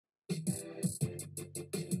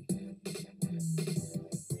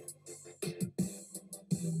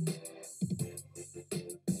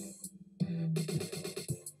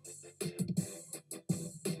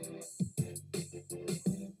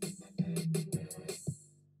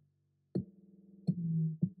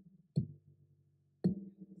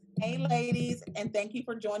Hey, ladies, and thank you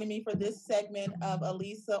for joining me for this segment of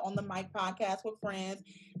Alisa on the Mic podcast with friends.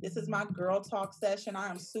 This is my girl talk session. I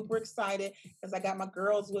am super excited because I got my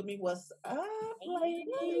girls with me. What's up,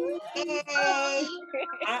 ladies? Hey.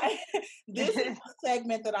 This is a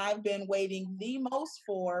segment that I've been waiting the most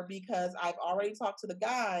for because I've already talked to the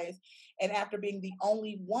guys, and after being the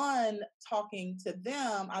only one talking to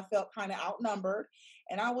them, I felt kind of outnumbered.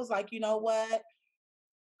 And I was like, you know what?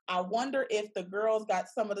 I wonder if the girls got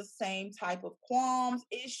some of the same type of qualms,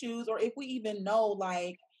 issues, or if we even know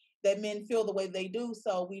like that men feel the way they do.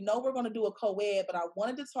 So we know we're going to do a co-ed, but I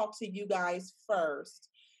wanted to talk to you guys first,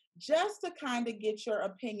 just to kind of get your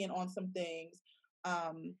opinion on some things.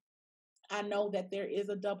 I know that there is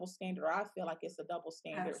a double standard. I feel like it's a double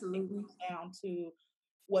standard. Absolutely. It comes down to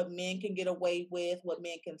what men can get away with, what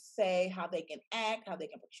men can say, how they can act, how they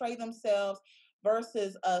can portray themselves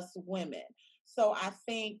versus us women. So I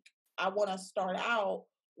think I want to start out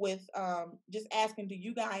with just asking, do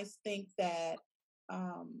you guys think that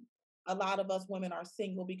a lot of us women are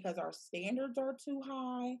single because our standards are too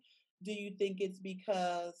high? Do you think it's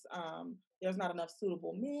because there's not enough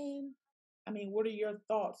suitable men? I mean, what are your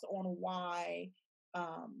thoughts on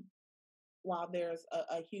um, why there's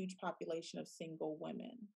a huge population of single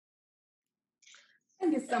women? I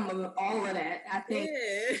think it's some of all of that. I think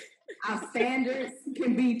our standards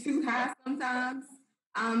can be too high sometimes,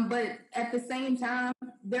 but at the same time,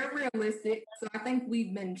 they're realistic. So I think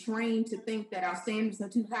we've been trained to think that our standards are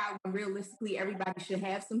too high when realistically everybody should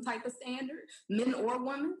have some type of standard, men or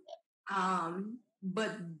women.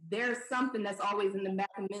 But there's something that's always in the back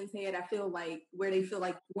of men's head, I feel like, where they feel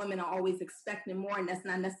like women are always expecting more, and that's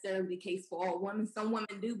not necessarily the case for all women. Some women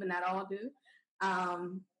do, but not all do.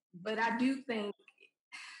 But I do think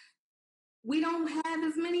we don't have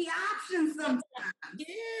as many options sometimes.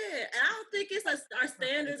 Yeah, and I don't think it's our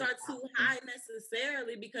standards are too high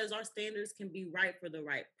necessarily, because our standards can be right for the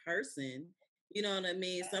right person. You know what I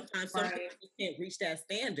mean? Sometimes some people can't reach that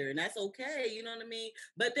standard, and that's okay. You know what I mean?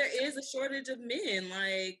 But there is a shortage of men,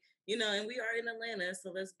 like, you know, and we are in Atlanta, so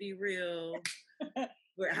let's be real.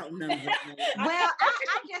 We're outnumbered. Well,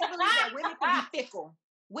 I just believe that women can be fickle.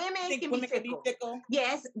 Women can be fickle.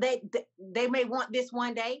 Yes, they may want this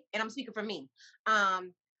one day, and I'm speaking for me. I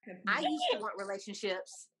used to want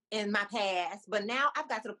relationships in my past, but now I've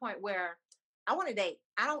got to the point where I want to date.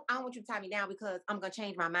 I don't want you to tie me down because I'm gonna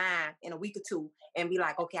change my mind in a week or two and be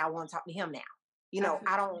like, okay, I want to talk to him now. You know,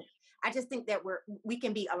 I just think that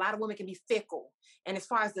a lot of women can be fickle. And as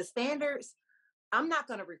far as the standards, I'm not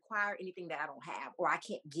gonna require anything that I don't have or I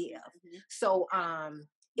can't give. Mm-hmm. So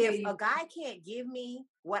if a guy can't give me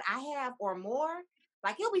what I have or more,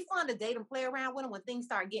 like, it'll be fun to date and play around with him when things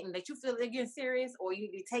start getting that you feel they're getting serious or you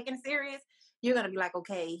be taken serious. You're going to be like,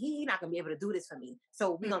 okay, he's not going to be able to do this for me.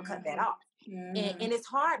 So we're going to cut that off. Mm-hmm. And it's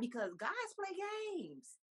hard because guys play games.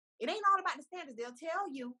 It ain't all about the standards. They'll tell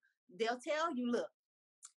you, look,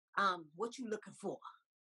 what you looking for?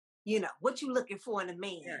 You know, what you looking for in a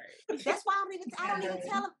man. Right. That's why I don't even tell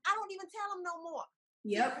him no more.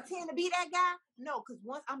 Yep. Pretend to be that guy? No, because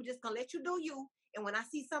once I'm just going to let you do you. And when I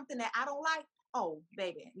see something that I don't like, oh,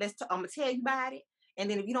 baby, I'm going to tell you about it. And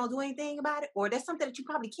then if you don't do anything about it, or there's something that you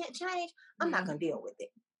probably can't change, I'm not going to deal with it.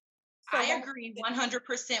 So I agree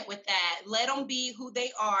 100% with that. Let them be who they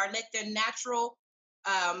are. Let their natural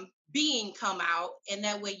being come out. And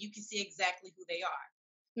that way you can see exactly who they are.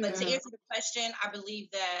 But to answer the question, I believe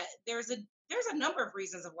that there's a number of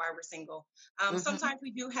reasons of why we're single. Sometimes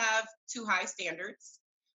we do have too high standards.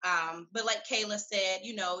 But like Kayla said,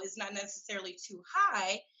 you know, it's not necessarily too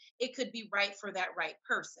high. It could be right for that right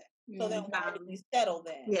person. So then why do we settle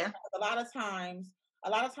then? Yeah. A lot of times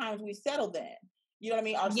we settle then. You know what I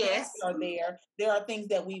mean? Our standards are there. There are things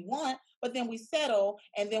that we want, but then we settle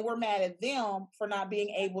and then we're mad at them for not being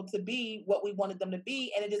able to be what we wanted them to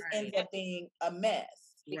be. And it just ends up being a mess.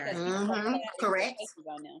 Because correct.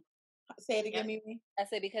 Say it again, Mimi. I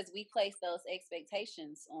said because we place those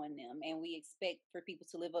expectations on them, and we expect for people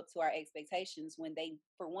to live up to our expectations when they,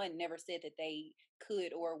 for one, never said that they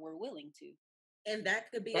could or were willing to. And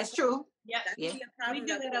that could be true. Yeah, we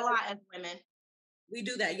do that a lot as women. We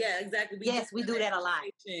do that, yeah, exactly. We do that a lot.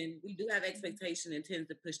 We do have expectation and tend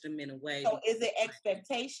to push the men away. So is it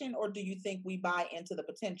expectation, or do you think we buy into the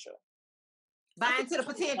potential? Buy into the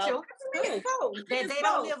potential that they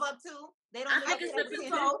don't live up to. They don't live up to the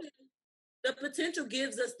potential. The potential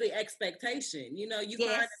gives us the expectation. You know, you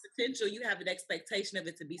find the potential, you have an expectation of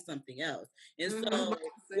it to be something else. And so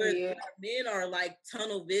where men are like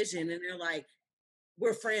tunnel vision and they're like,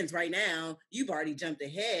 we're friends right now, you've already jumped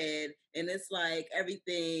ahead. And it's like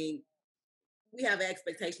everything, we have an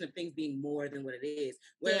expectation of things being more than what it is.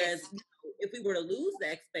 Whereas if we were to lose the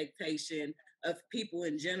expectation of people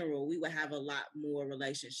in general, we would have a lot more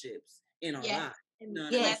relationships in our lives. You know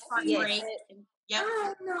I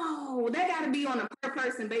don't know. That got to be on a per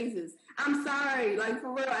person basis. I'm sorry. Like,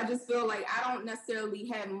 for real, I just feel like I don't necessarily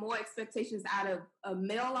have more expectations out of a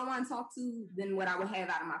male I want to talk to than what I would have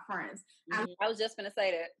out of my friends. I was just going to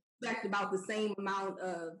say that. Expect about the same amount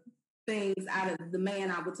of things out of the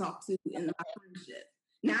man I would talk to in my friendship.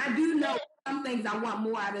 Now, I do know some things I want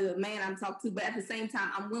more out of the man I'm talking to, but at the same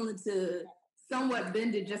time, I'm willing to somewhat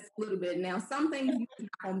bend it just a little bit. Now, some things you're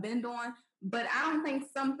not going to bend on, but I don't think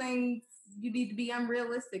some things you need to be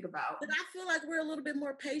unrealistic about. But I feel like we're a little bit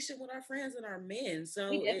more patient with our friends and our men. So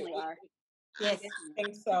we definitely are. Yes, I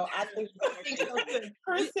think so. I think so too.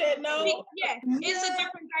 Kris said no. Yeah, it's a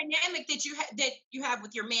different dynamic that you have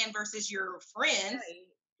with your man versus your friends.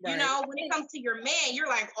 Right. You know, when it comes to your man, you're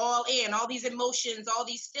like all in, all these emotions, all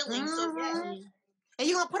these feelings. So and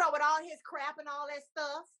you're gonna put up with all his crap and all that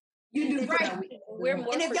stuff. You do right.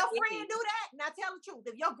 And if your friend do that, now tell the truth.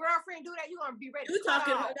 If your girlfriend do that, you're gonna be ready. You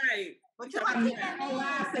talking right? But you're gonna keep that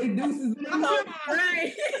man. Say deuces.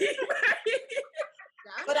 Right.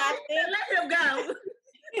 But I think let him go.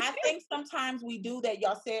 I think sometimes we do that.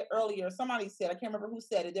 Y'all said earlier. Somebody said, I can't remember who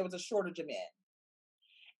said it. There was a shortage of men,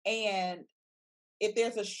 and if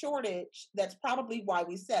there's a shortage, that's probably why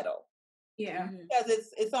we settle. Yeah, because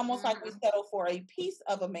it's almost like we settle for a piece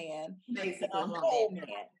of a man, basically a whole man.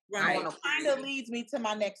 Right. It kind of leads me to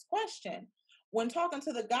my next question. When talking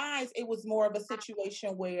to the guys, it was more of a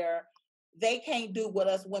situation where they can't do what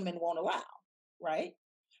us women won't allow, right?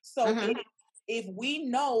 So if we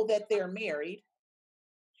know that they're married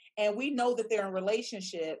and we know that they're in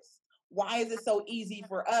relationships, why is it so easy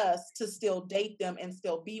for us to still date them and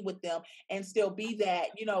still be with them and still be that,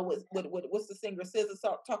 you know, with what's the singer SZA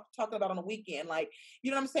talking about on the weekend? Like,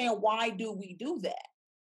 you know what I'm saying? Why do we do that?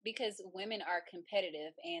 Because women are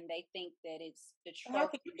competitive and they think that it's the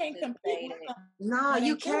trope. You can't compete with them. No,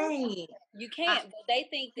 you can't. You can't. But they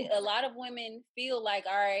think that a lot of women feel like,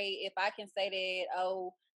 all right, if I can say that,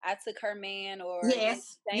 oh, I took her man, or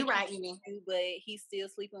yes, you're right, but he's still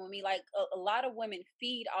sleeping with me. Like a lot of women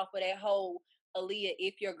feed off of that whole Aaliyah,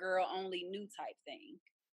 if your girl only knew type thing.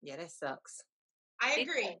 Yeah, that sucks. I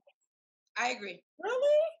agree.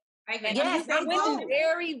 Really? I agree. Yes, they do.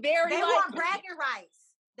 Very, very. They want bragging rights.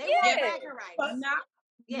 They want bragging rights. But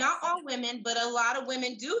not all women, but a lot of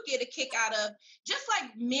women do get a kick out of, just like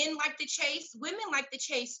men like to chase, women like to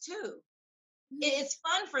chase too. It's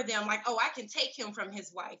fun for them. Like, oh, I can take him from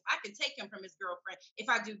his wife. I can take him from his girlfriend. If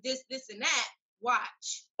I do this, this, and that,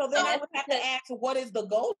 watch. So then I would have to ask, what is the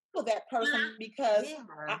goal of that person? Because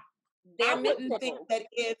I wouldn't think that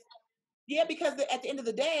because at the end of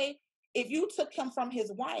the day, if you took him from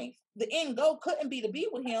his wife, the end goal couldn't be to be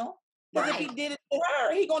with him. Because if he did it to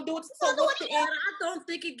her, he gonna do it to I don't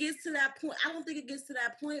think it gets to that point. I don't think it gets to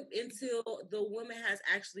that point until the woman has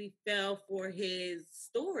actually fell for his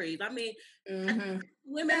stories. I mean,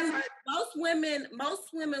 most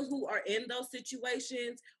women who are in those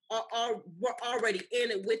situations were already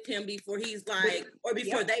in it with him before he's like, or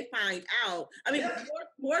before they find out. I mean,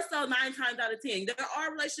 more so 9 times out of 10. There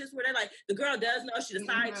are relationships where they're like, the girl does know she's a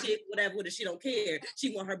side chick, whatever, she don't care.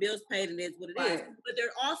 She want her bills paid and it's what it is. But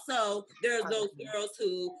there's those girls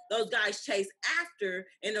who those guys chase after,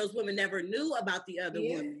 and those women never knew about the other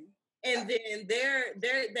women. And then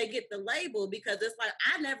they get the label because it's like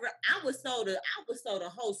I was sold a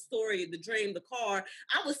whole story, the dream, the car.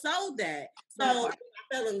 I was sold that. So I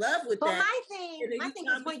fell in love with that. But my thing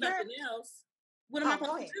is when you're else, what am I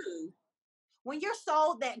supposed to do? When you're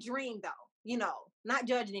sold that dream though, you know, not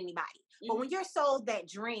judging anybody, but when you're sold that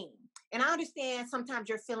dream, and I understand sometimes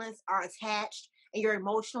your feelings are attached and you're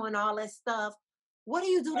emotional and all that stuff. What do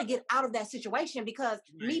you do to get out of that situation? Because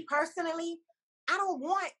me personally, I don't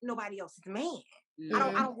want nobody else's man.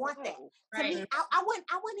 I don't want that. To me, I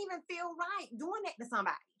wouldn't even feel right doing that to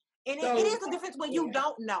somebody. And it is a difference when you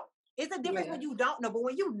don't know. It's a difference when you don't know. But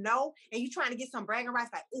when you know and you're trying to get some bragging rights,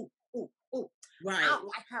 like, ooh, I don't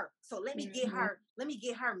like her. So let me get her. Let me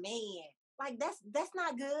get her man. Like that's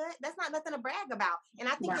not good. That's not nothing to brag about. And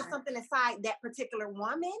I think it's something inside that particular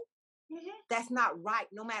woman that's not right.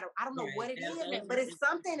 No matter, I don't know what it is, but it's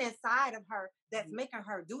something inside of her that's making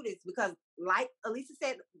her do this. Because, like Alisa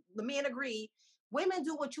said, the men agree. Women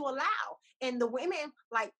do what you allow, and the women,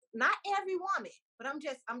 like, not every woman, but I'm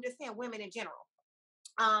just saying women in general.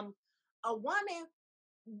 A woman,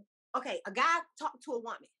 a guy talk to a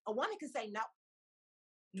woman can say no.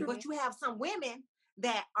 But you have some women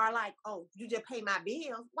that are like, oh, you just pay my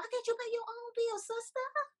bills. Why can't you pay your own bills,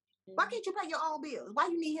 sister? Why can't you pay your own bills? Why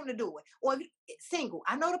you need him to do it? Or if it's single,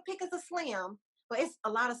 I know the pickers are slim, but it's a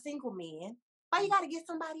lot of single men. Why you got to get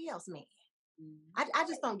somebody else, man? I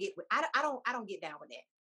just don't get. I don't get down with that.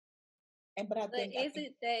 But is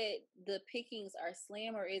it that the pickings are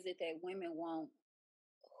slim, or is it that women want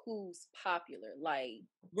who's popular? Like,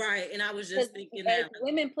 right. And I was just thinking that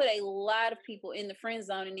women put a lot of people in the friend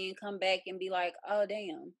zone and then come back and be like, oh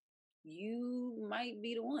damn, you might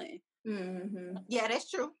be the one. Mm-hmm. Yeah, that's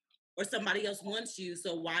true. Or somebody else wants you,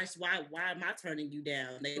 so why am I turning you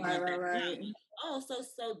down? They want that. Right. Oh, so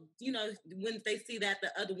you know, when they see that the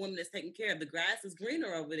other woman is taken care of, the grass is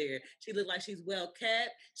greener over there. She looks like she's well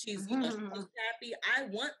kept. She's you know, she's happy. I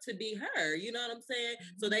want to be her. You know what I'm saying?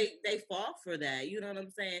 So they fall for that. You know what I'm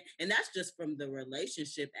saying? And that's just from the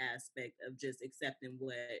relationship aspect of just accepting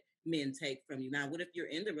what men take from you. Now, what if you're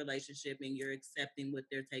in the relationship and you're accepting what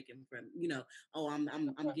they're taking from? You know, oh, I'm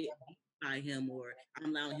getting by him, or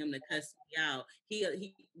I'm allowing him to cuss me out.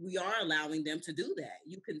 We are allowing them to do that.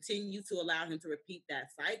 You continue to allow him to repeat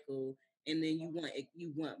that cycle, and then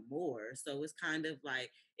you want more. So it's kind of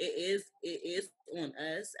like it is on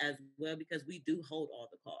us as well, because we do hold all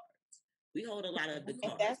the cards. We hold a lot of the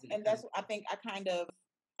cards. And that's I think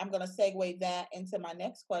I'm going to segue that into my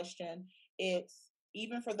next question. It's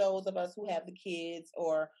even for those of us who have the kids,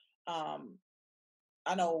 or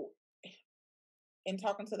I know in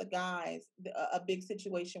talking to the guys, a big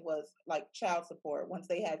situation was like child support. Once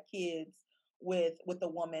they had kids with the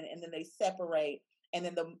woman, and then they separate, and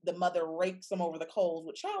then the mother rakes them over the coals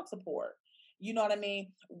with child support. You know what I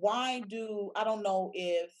mean? I don't know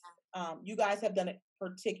if you guys have done it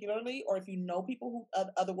particularly, or if you know people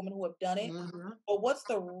other women who have done it, but what's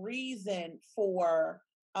the reason for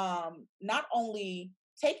not only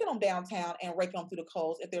taking them downtown and raking them through the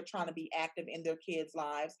coals if they're trying to be active in their kids'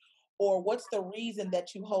 lives, or what's the reason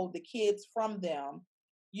that you hold the kids from them?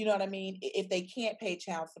 You know what I mean? If they can't pay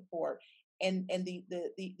child support. And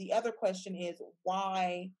the other question is,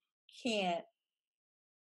 why can't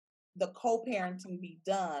the co-parenting be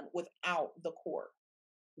done without the court?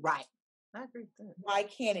 Right. I agree with that. Why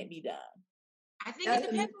can't it be done? I think it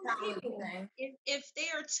depends on the people. If they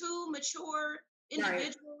are two mature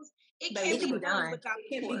individuals, it can be done without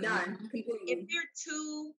the court. If they're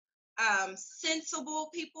two sensible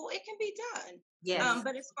people, it can be done. Yes.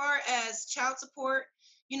 But as far as child support,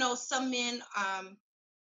 you know, some men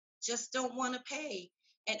just don't want to pay.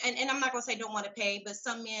 And I'm not going to say don't want to pay, but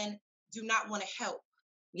some men do not want to help.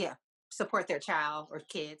 Yeah. Support their child or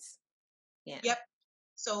kids. Yeah. Yep.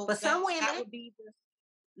 So, but some women,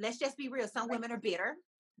 let's just be real. Some women are bitter.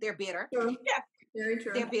 They're bitter. Yeah. Very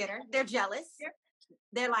true. They're bitter. They're jealous. Yeah.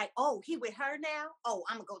 They're like, oh, he with her now? Oh,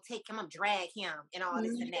 I'm going to go take him. I'm drag him and all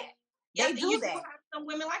this and that. They do that. Have some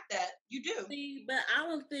women like that. You do. See, but I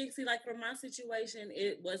don't think, like for my situation,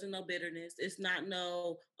 it wasn't no bitterness. It's not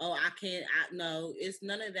no, oh, no, it's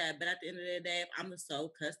none of that. But at the end of the day, if I'm the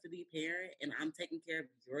sole custody parent and I'm taking care of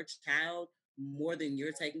your child more than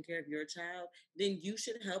you're taking care of your child, then you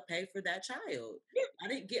should help pay for that child. Yeah. I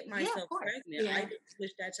didn't get myself pregnant. Yeah. I didn't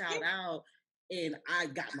push that child out. And I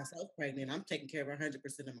got myself pregnant. I'm taking care of 100% of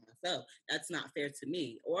myself. That's not fair to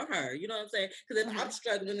me or her. You know what I'm saying? Because if I'm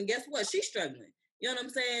struggling, then guess what? She's struggling. You know what I'm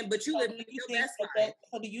saying? But you live your best life.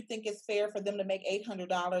 So do you think it's fair for them to make $800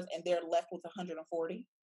 and they're left with $140?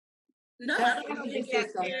 No, I don't think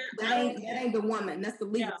that's fair. That ain't the woman. That's the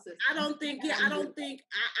legal system. I don't think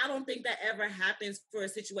that ever happens for a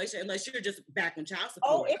situation unless you're just back on child support.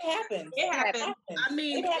 Oh, it happens. It happens. I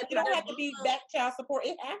mean, you don't have to be back child support.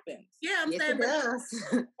 It happens. Yeah, I'm saying, it does.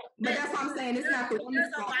 But that's what I'm saying. It's not the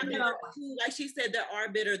woman's fault. Like she said, there are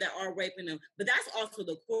bitter that are raping them, but that's also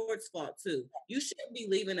the court's fault too. You shouldn't be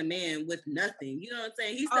leaving a man with nothing. You know what I'm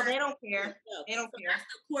saying? They don't care. They don't care. That's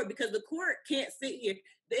the court, because the court can't sit here.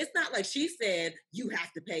 It's not like she said you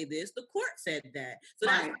have to pay this. The court said that. So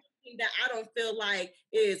that's something that I don't feel like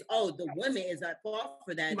is, the woman is at fault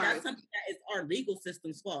for that. Right. That's something that is our legal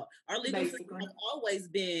system's fault. Our legal system has always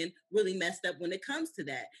been really messed up when it comes to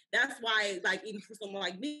that. That's why, like, even for someone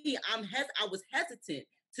like me, I was hesitant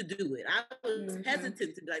to do it. I was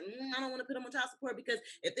hesitant to be like, I don't want to put him on child support, because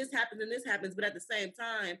if this happens and this happens, but at the same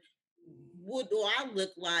time, what do I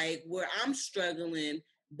look like where I'm struggling,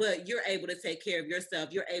 but you're able to take care of yourself?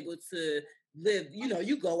 You're able to live,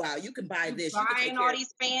 you go out, you can buy this. Buying all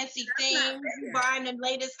these fancy things, you buying the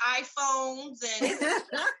latest iPhones and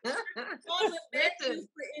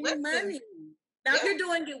any money. Now, if you're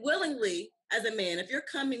doing it willingly as a man, if you're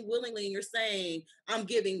coming willingly and you're saying, I'm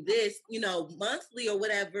giving this, monthly or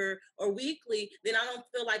whatever, or weekly, then I don't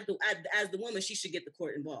feel like as the woman, she should get the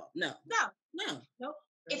court involved. No.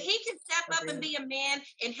 If he can step up and be a man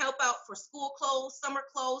and help out for school clothes, summer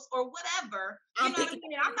clothes, or whatever, you know what I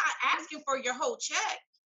mean? And I'm not asking for your whole check.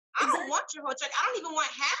 I don't want your whole check. I don't even want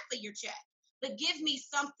half of your check. But give me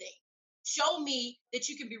something. Show me that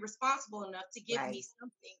you can be responsible enough to give me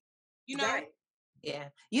something. You know? Right. Yeah.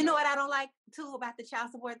 You know what I don't like too about the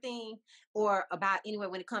child support thing, or about anyway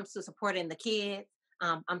when it comes to supporting the kids.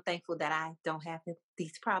 I'm thankful that I don't have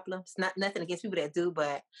these problems. Nothing against people that do,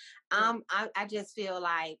 but I just feel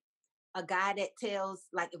like a guy that tells,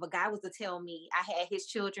 like, if a guy was to tell me I had his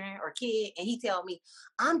children or kid, and he tell me,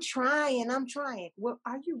 I'm trying. Well,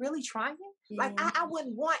 are you really trying? Like, I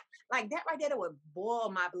wouldn't want, like, that right there, that would boil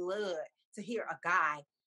my blood to hear a guy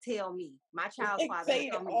tell me, my child's father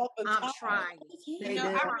tell me, I'm trying. You know,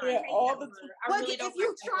 I really hate all the time. Well, if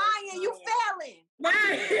you trying, you failing.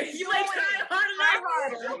 Right. You ain't trying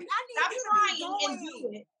harder. I need you to be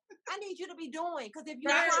doing. I need you to be doing, because if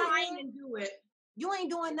you're trying and do it, you ain't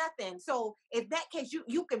doing nothing. So if that case,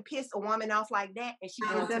 you can piss a woman off like that, and she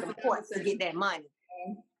goes to the courts to get that money.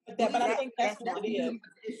 But I think that's what it is. The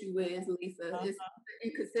issue is, Lisa, is the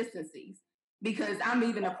inconsistencies. Because I'm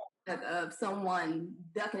even a product of someone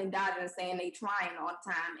ducking and dodging and saying they trying all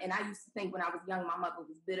the time. And I used to think when I was young, my mother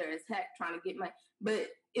was bitter as heck trying to get money, but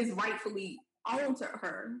it's rightfully owned to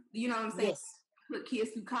her. You know what I'm saying? Yes. Put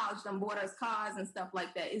kids through college, done bought us cars and stuff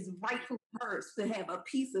like that. It's rightfully hers to have a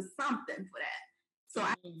piece of something for that. So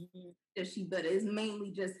I that she better. It's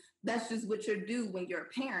mainly just, that's just what you're due when you're a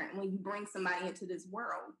parent, when you bring somebody into this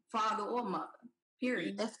world, father or mother,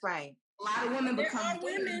 period. That's right. A lot of women become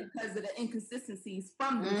women because of the inconsistencies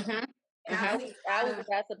from them. And I was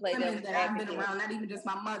about to play women that I've been around, not even just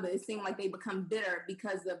my mother, it seemed like they become bitter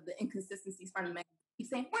because of the inconsistencies from the men. Keep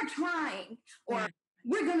saying, we're trying, or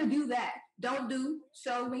we're going to do that. Don't do,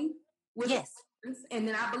 show me. Yes. And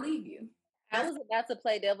then I believe you. I was about to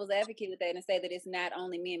play devil's advocate with that and say that it's not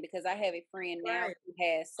only men, because I have a friend now who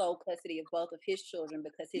has sole custody of both of his children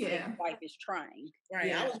because his ex-wife is trying. Right.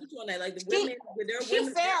 Yeah. I was with you on that. Like, the women,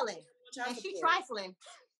 she's failing. And she's trifling.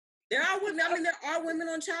 There are women. I mean, there are women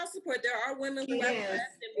on child support. There are women who have less than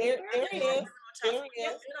there is. Men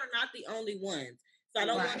are not the only ones. So I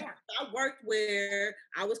don't want. I worked where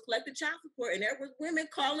I was collecting child support, and there was women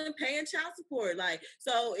calling and paying child support. Like,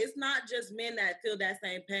 so it's not just men that feel that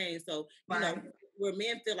same pain. So you know, where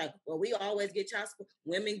men feel like, well, we always get child support,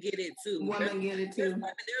 women get it too.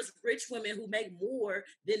 There's rich women who make more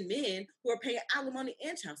than men who are paying alimony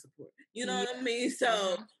and child support. You know what I mean?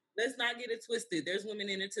 So let's not get it twisted. There's women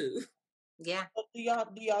in it too. Yeah. So do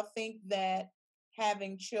y'all think that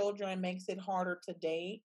having children makes it harder to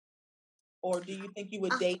date? Or do you think you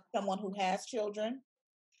would date someone who has children?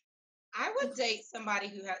 I would date somebody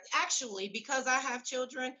who has, actually, because I have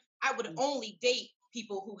children, I would only date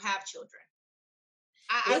people who have children.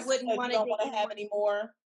 I wouldn't want to have any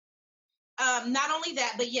more. Not only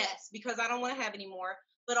that, but yes, because I don't want to have any more,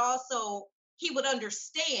 but also he would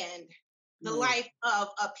understand the life of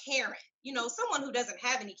a parent. You know, someone who doesn't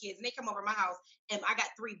have any kids, and they come over my house, and I got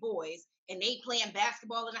 3 boys, and they playing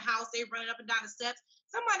basketball in the house, they running up and down the steps.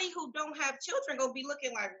 Somebody who don't have children gonna be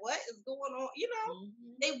looking like, what is going on? You know,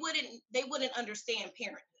 they wouldn't understand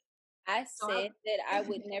parenthood. I said that I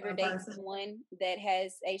would never date someone that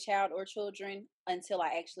has a child or children until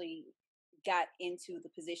I actually got into the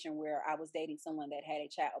position where I was dating someone that had a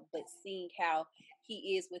child. But seeing how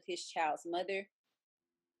he is with his child's mother,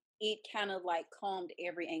 it kind of like calmed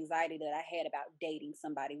every anxiety that I had about dating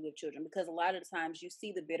somebody with children, because a lot of the times you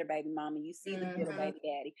see the bitter baby mama, you see the bitter baby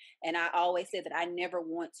daddy. And I always said that I never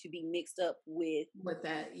want to be mixed up with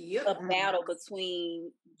that a battle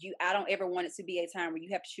between you. I don't ever want it to be a time where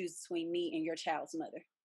you have to choose between me and your child's mother.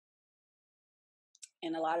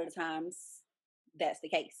 And a lot of the times that's the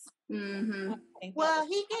case. Well,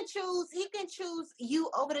 he can choose you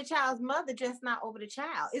over the child's mother, just not over the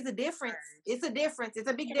child. It's a difference. It's a difference. It's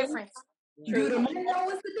a big difference. Do the men know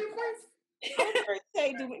what's the difference?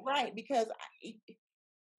 Right, because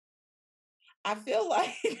I feel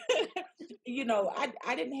like, you know,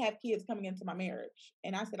 I didn't have kids coming into my marriage,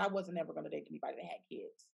 and I said I wasn't ever going to date anybody that had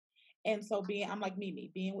kids. And so I'm like Mimi,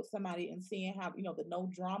 being with somebody and seeing how, you know, the no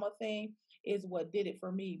drama thing is what did it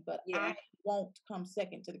for me. But I won't come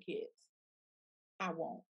second to the kids. I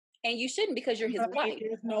won't. And you shouldn't, because you're his wife.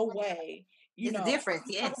 There's no way. It's different.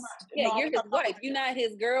 Yes. You're his wife. You're not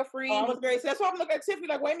his girlfriend. I was very. That's why I'm looking at Tiffany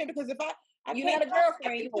like, wait a minute, because if you're not a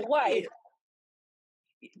girlfriend, you're a wife.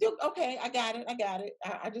 Dude, okay, I got it.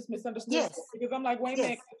 I just misunderstood because I'm like, wait a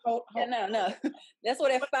minute. Hold. No. That's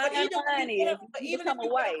what that fine line is. But even become a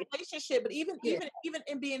wife. Relationship, but even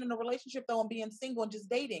in being in a relationship though, and being single and just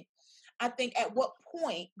dating, I think at what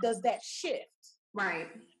point does that shift? Right.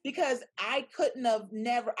 Because I couldn't have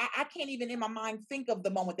I can't even in my mind think of the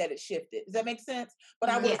moment that it shifted. Does that make sense? But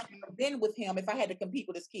I would have been with him if I had to compete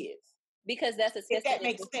with his kids. Because that's a testament. That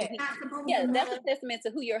makes sense. That's a testament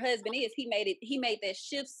to who your husband is. He made that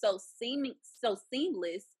shift so seamless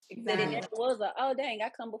that it never was oh dang, I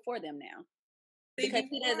come before them now. Because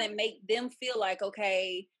he doesn't make them feel like,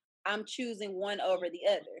 okay, I'm choosing one over the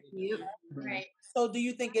other. Yep. Right. So do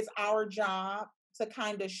you think it's our job to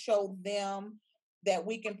kind of show them that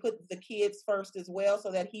we can put the kids first as well,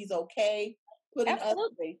 so that he's okay putting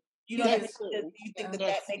Absolutely. You know, do you think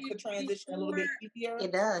that makes the transition a little bit easier?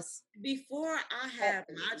 It does. Before I had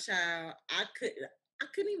my child, I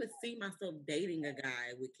couldn't even see myself dating a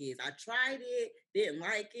guy with kids. I tried it, didn't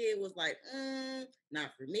like it, was like,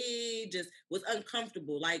 not for me, just was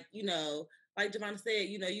uncomfortable. Like, you know, like Javonna said,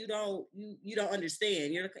 you know, you don't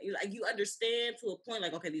understand. You're like, you understand to a point,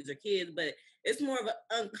 like, okay, these are kids, but it's more of an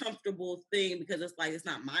uncomfortable thing because it's like, it's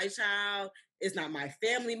not my child, it's not my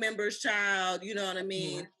family member's child, you know what I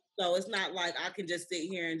mean? Yeah. So it's not like I can just sit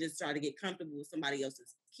here and just try to get comfortable with somebody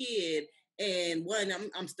else's kid. And one,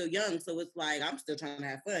 I'm still young, so it's like I'm still trying to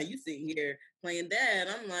have fun. You sitting here playing dad.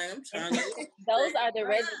 I'm like, I'm trying to. Those are the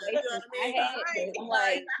reservations I had. I'm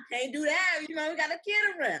like, I can't do that. You know, we got a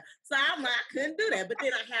kid around, so I'm like, I couldn't do that. But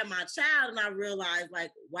then I had my child, and I realized,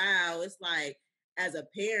 like, wow, it's like as a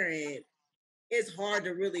parent, it's hard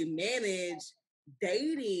to really manage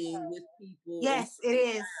dating with people. Yes, it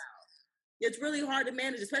is. It's really hard to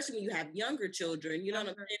manage, especially when you have younger children. You know what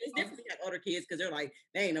I'm saying? It's different when you have older kids because they're like,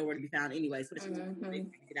 they ain't nowhere to be found anyway. So they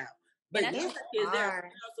get out. But it's kids hard.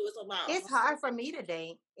 there, so it's a lot. It's hard for me to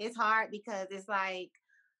date. It's hard because it's like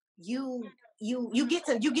you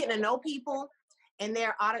getting to know people, and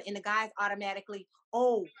and the guys automatically,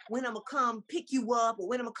 oh, when I'm gonna come pick you up, or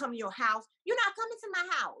when I'm gonna come to your house. You're not coming to my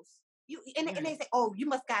house. And they say, oh, you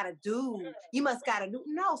must got a dude. You must got a dude.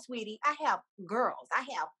 No, sweetie, I have girls. I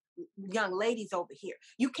have young ladies over here.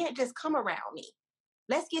 You can't just come around me.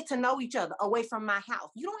 Let's get to know each other away from my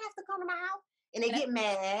house. You don't have to come to my house. And they get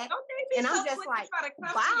mad. And I'm just like,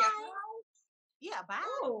 bye. Yeah, bye.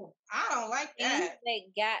 Oh, I don't like that. That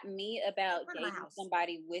got me about dating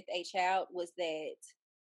somebody with a child was that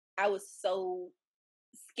I was so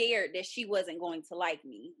scared that she wasn't going to like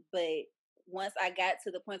me. But once I got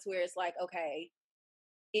to the point where it's like, okay,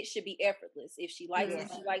 it should be effortless. If she likes me,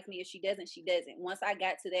 she likes me. If she doesn't, she doesn't. Once I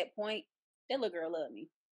got to that point, that little girl loved me.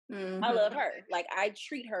 Mm-hmm. I love her. Like, I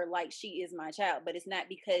treat her like she is my child, but it's not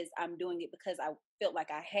because I'm doing it because I felt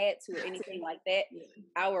like I had to or anything like that.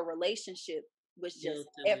 Our relationship was just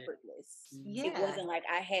effortless. Yeah. It wasn't like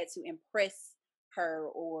I had to impress her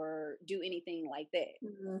or do anything like that.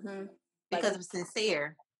 Mm-hmm. Because it was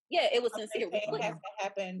sincere. Yeah, it was sincere. It has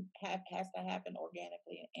to happen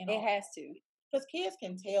organically. It has to. Because kids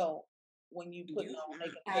can tell when you put on, they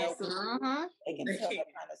can tell. They can tell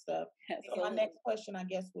that kind of stuff. So my next question, I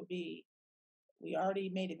guess, would be, we already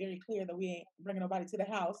made it very clear that we ain't bringing nobody to the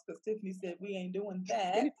house because Tiffany said we ain't doing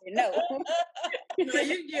that. No. So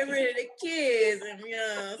you get rid of the kids and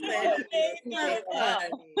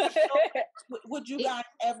would you guys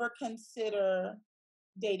ever consider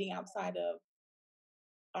dating outside of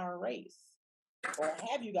our race? Or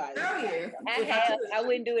have you guys? I have. I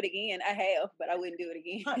wouldn't do it again. I have, but I wouldn't do it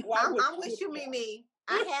again. I'm with you, Mimi.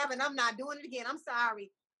 I have, and I'm not doing it again. I'm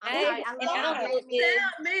sorry. I don't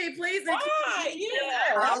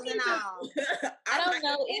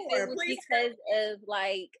know if it was because of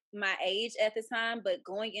like my age at the time, but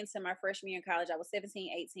going into my freshman year in college, I was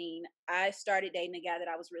 17, 18. I started dating a guy that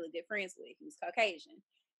I was really good friends with. He was Caucasian.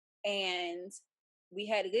 And we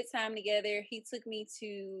had a good time together. He took me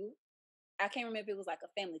to, I can't remember if it was like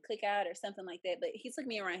a family cookout or something like that, but he took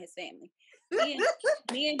me around his family.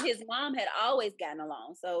 Me and his mom had always gotten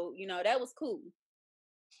along. So, you know, that was cool.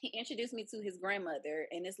 He introduced me to his grandmother,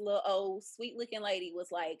 and this little old sweet looking lady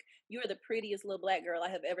was like, "You're the prettiest little black girl I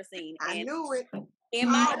have ever seen." And I knew it. In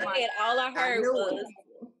my head, all I heard was,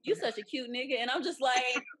 "You such a cute nigga," and I'm just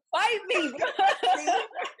like, "Fight me,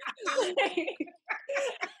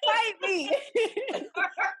 fight me."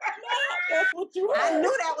 That's what you heard. I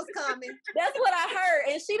knew that was coming. That's what I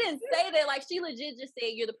heard, and she didn't say that. Like, she legit just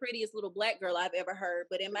said, "You're the prettiest little black girl I've ever heard."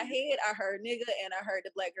 But in my head, I heard nigga, and I heard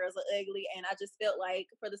the black girls are ugly, and I just felt like,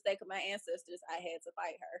 for the sake of my ancestors, I had to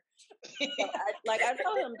fight her. So I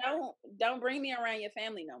told him, don't bring me around your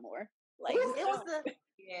family no more. Like, it was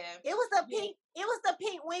the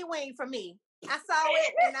pink wing for me. I saw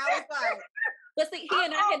it, and I was like, but see, he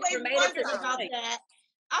and I had never made it about that.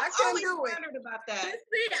 I always wondered about that.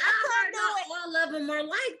 See, I heard all of them are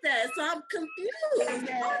like that, so I'm confused.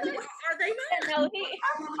 Are they not? No, he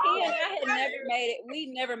and I had never made it. We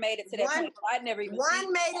never made it to that point. I never even.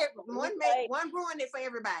 One ruined it for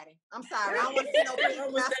everybody. I'm sorry. I don't want to see no pink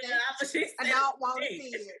nothing. I don't want to see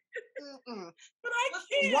it. But I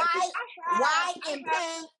can't. White and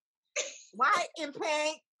pink. White and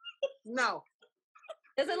pink. No.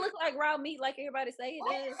 Does it look like raw meat like everybody say it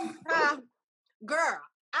does? Girl,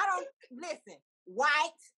 I don't listen.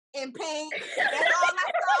 White and pink. That's all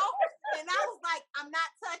I saw. And I was like, I'm not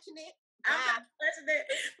touching it. I'm not touching it.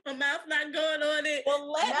 My mouth not going on it.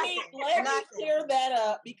 Well, let me clear that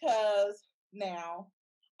up, because now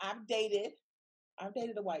I've dated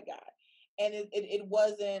a white guy, and it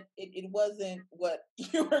wasn't what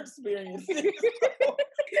you were experiencing. So,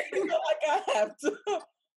 you feel like I have to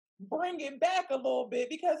bring it back a little bit,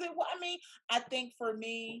 because I think for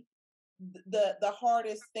me, the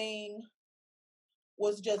hardest thing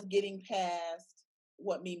was just getting past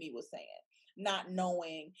what Mimi was saying. Not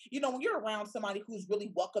knowing, when you're around somebody who's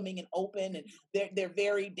really welcoming and open, and they're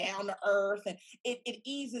very down to earth, and it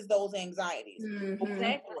eases those anxieties. Mm-hmm.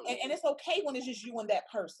 Exactly. And it's okay when it's just you and that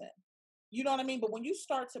person. You know what I mean? But when you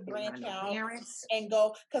start to branch out and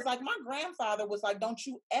go, because like my grandfather was like, don't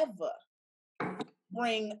you ever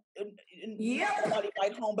bring somebody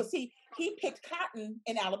white home. But see, he picked cotton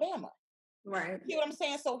in Alabama. Right. You know what I'm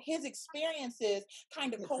saying? So his experiences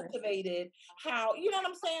kind of cultivated how, you know what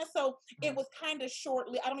I'm saying? So it was kind of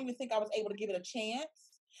shortly, I don't even think I was able to give it a chance,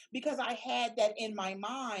 because I had that in my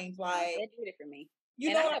mind, like. That did it for me.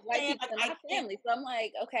 You know I what have I'm white saying? people in my family. So I'm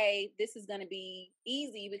like, okay, this is going to be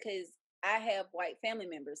easy because I have white family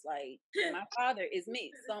members. Like, my father is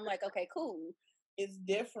mixed. So I'm like, okay, cool. It's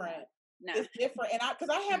different. No. It's different. And because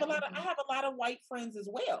I have a lot of white friends as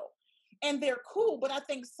well. And they're cool, but I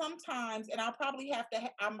think sometimes, and I'll probably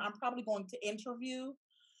I'm probably going to interview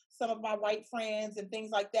some of my white friends and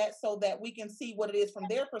things like that, so that we can see what it is from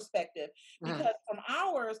their perspective. Because from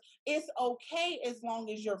ours, it's okay as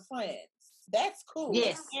long as you're friends. That's cool.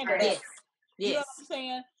 Yes. You know what I'm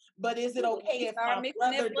saying? But is it okay if my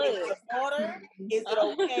brother dates your daughter? Is it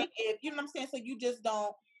okay if, you know what I'm saying? So you just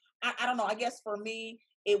don't, I don't know. I guess for me,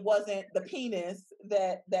 it wasn't the penis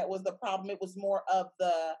that was the problem. It was more of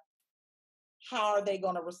how are they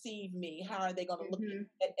going to receive me? How are they going to look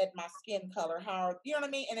at my skin color? You know what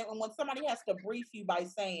I mean? And when somebody has to brief you by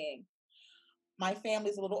saying, my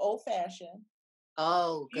family's a little old fashioned.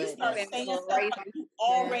 Oh, good. You start saying stuff like you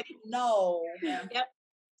already know. Yeah. Yep.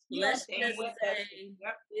 Let's just say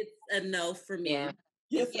it's a no for me. Yeah.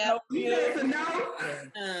 Yes, no.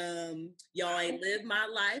 Y'all ain't lived my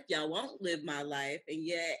life. Y'all won't live my life. And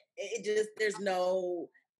yet there's no,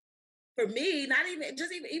 for me, not even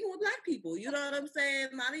with Black people, you know what I'm saying?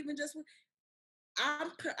 Not even just with,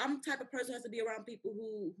 I'm the type of person who has to be around people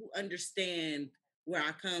who understand where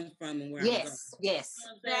I come from and where I'm going. Yes.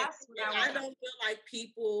 You know I don't feel like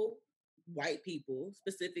people, white people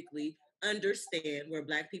specifically, understand where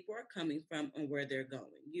Black people are coming from and where they're going.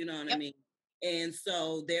 You know what I mean? And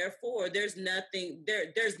so therefore, there's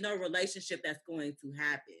no relationship that's going to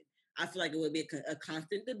happen. I feel like it would be a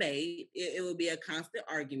constant debate. It would be a constant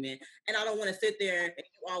argument. And I don't want to sit there and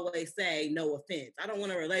always say no offense. I don't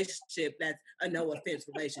want a relationship that's a no offense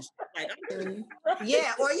relationship. Like,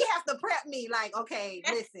 yeah, or you have to prep me like, okay,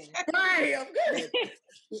 listen. Right, I'm good.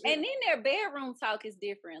 And then their bedroom talk is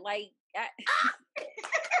different. Like,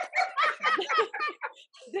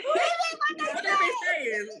 what are they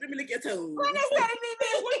saying? Let me look at your toes. What they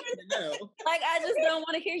saying, like, I just don't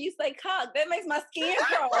want to hear you say cock. That makes my skin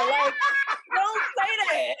crawl. Like, don't say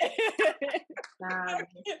that.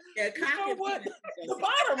 Yeah, cock. You know what? The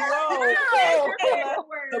bottom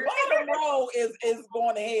row is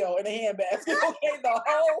going to hell in a handbasket. Okay, the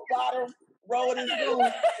whole bottom row is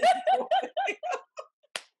going.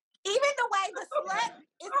 Even the way the slut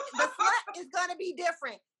is gonna be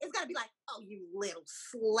different. It's gonna be like, oh, you little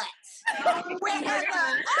slut. Whereas the other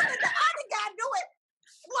guy do it,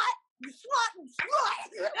 slut. What?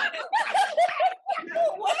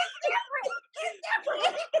 It's different.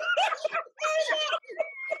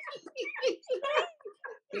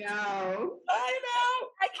 Yo, I know.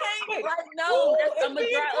 I can't. Like, no, I'm gonna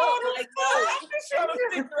dry up. Like, no. I'm just trying to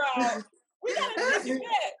figure out. We gotta do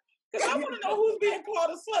that. Because I want to know who's being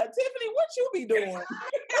called a slut. Tiffany, what you be doing? Right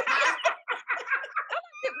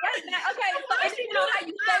now, okay, so it depends on how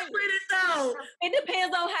you say it. It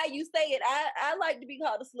depends on how you say it. I like to be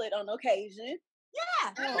called a slut on occasion.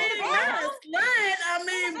 Yeah. I mean, not a slut. I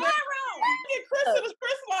mean, but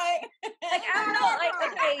Chris like I don't know, like,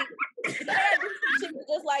 okay, she would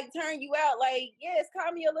just like turn you out, like, yes,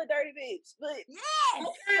 call me a little dirty bitch, but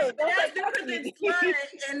yes, that's different than slut,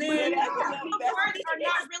 and then words are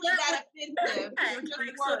not really that offensive.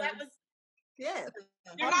 So that was Yeah.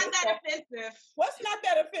 You're not that offensive. What's not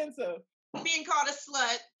that offensive? Being called a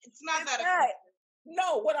slut. It's not that right. offensive.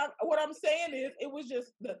 No, what I'm saying is it was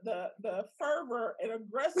just the fervor and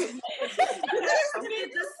aggressive. I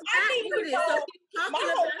need to know. My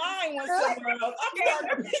whole mind went somewhere else.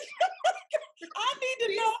 I need to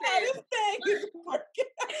know how this thing is working.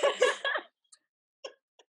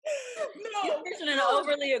 No, you're picturing an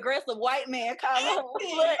overly aggressive white man calling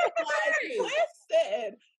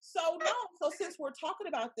Listen. So since we're talking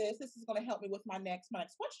about this is going to help me with my next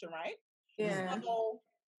question, right? Yeah. So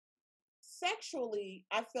sexually,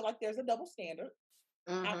 I feel like there's a double standard.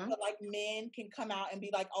 Mm-hmm. I feel like men can come out and be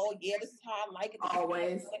like, "Oh yeah, this is how I like it."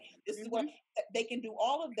 Always. This is what they can do.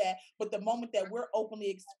 All of that, but the moment that we're openly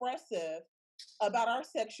expressive about our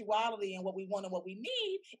sexuality and what we want and what we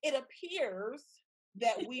need, it appears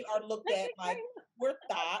that we are looked at like we're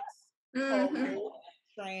thoughts,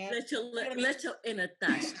 trans. Let your inner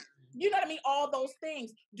thoughts. You know what I mean? All those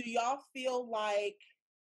things. Do y'all feel like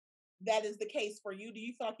that is the case for you? Do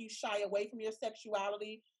you feel like you shy away from your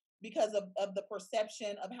sexuality because of the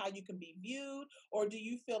perception of how you can be viewed? Or do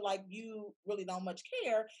you feel like you really don't much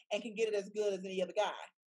care and can get it as good as any other guy?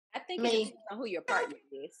 I think it depends on who your partner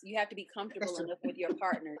is. You have to be comfortable enough with your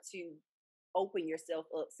partner to open yourself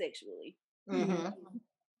up sexually. Mm-hmm.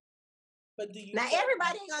 But do you now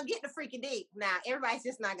everybody ain't gonna get the freaking dick. Now everybody's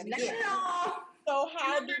just not gonna get it. So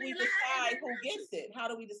how do we decide who gets it? How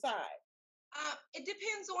do we decide? It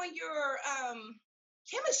depends on your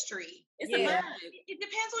chemistry. It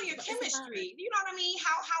depends on your chemistry. You know what I mean?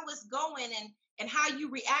 How it's going and how you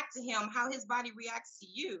react to him, how his body reacts to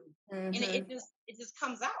you, and it just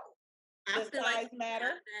comes out. I feel like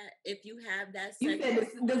matter. If you have that,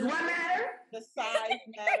 does what matter? The size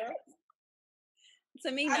matter.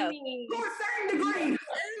 To me, no. I mean, to a certain degree.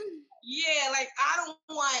 Yeah, like I don't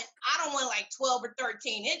want like 12 or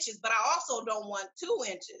 13 inches, but I also don't want 2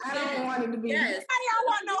 inches. I don't want it to be. Nobody don't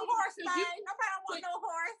want no horse, man. Nobody don't want no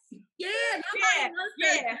horse. Yeah, nobody wants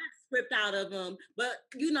that stripped out of them. But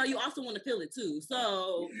you also want to feel it too.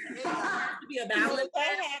 So it has to be a balance.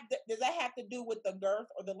 Does that have to do with the girth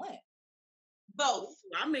or the length? Both.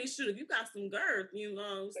 I mean, shoot, if you got some girth, you know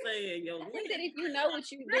what I'm saying? I think that if you know what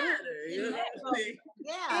you're doing,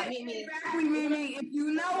 I mean, exactly, Mimi. If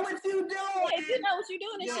you know what you're doing, if you know what you're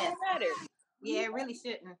doing, it shouldn't matter. Yeah, it really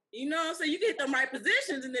shouldn't. You know what I'm saying? You get the right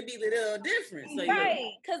positions and it be a little different. So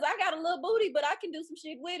right, because I got a little booty, but I can do some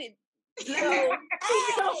shit with it. So,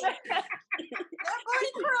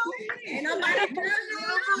 ain't nobody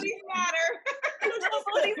little booties matter.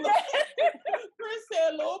 Kris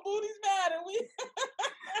said little booties matter.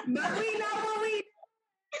 But we know what we.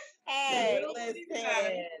 Hey, listen.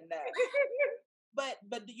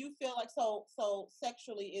 But do you feel like so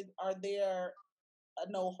sexually are there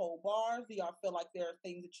no hold bars? Do y'all feel like there are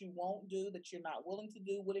things that you won't do that you're not willing to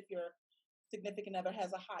do? What if your significant other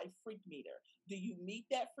has a high freak meter? Do you meet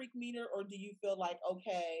that freak meter, or do you feel like,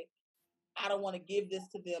 okay, I don't want to give this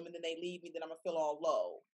to them and then they leave me, then I'm gonna feel all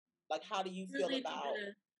low? Like, how do you feel about?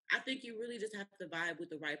 I think you really just have to vibe with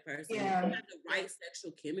the right person. Yeah. You have the right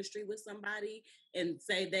sexual chemistry with somebody and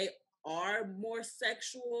say they are more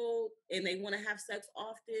sexual and they want to have sex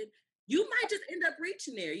often. You might just end up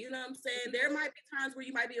reaching there. You know what I'm saying? There might be times where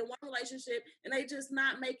you might be in one relationship and they just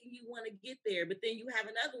not making you want to get there. But then you have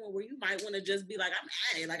another one where you might want to just be like, I'm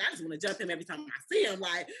at it. Like, I just want to jump him every time I see him.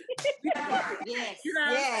 Like, you know what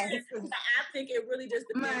I'm saying? I think it really just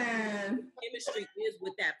depends on what chemistry is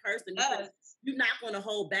with that person. Because you're not going to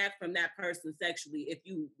hold back from that person sexually if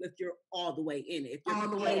you're all the way in it. If you're all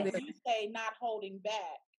the way there. You say not holding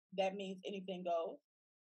back, that means anything goes.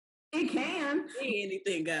 It can.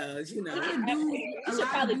 Anything goes, you know. We should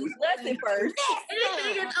probably discuss it first.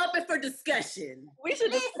 Anything is open for discussion. We should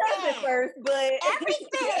discuss it first, but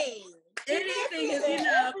everything. Anything is,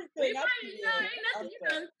 everything.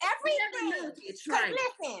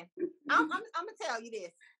 Listen, I'm gonna tell you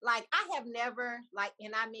this. Like, I have never,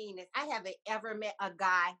 and I mean this, I haven't ever met a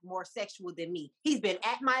guy more sexual than me. He's been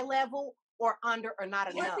at my level or under or not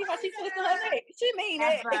enough. See how she twisted her neck. She mean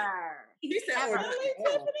it. He said,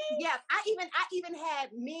 Tiffany? Yeah, I even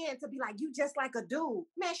had men to be like, you just like a dude.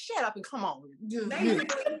 Man, shut up and come on. Sexual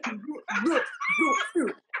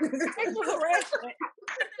harassment.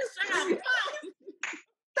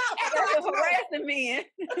 Stop harassing men.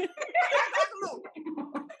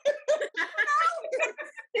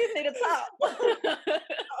 These need to talk.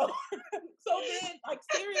 So then, like,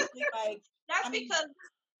 seriously, like, that's because.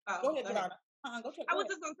 Go ahead, Javonna. I was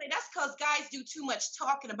just gonna say that's because guys do too much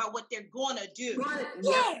talking about what they're gonna do.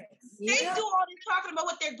 Yes. They do all this talking about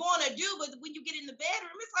what they're gonna do, but when you get in the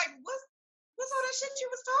bedroom, it's like, What's all that shit you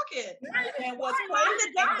was talking? And what's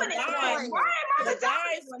crazy, the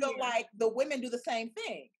guys feel like the women do the same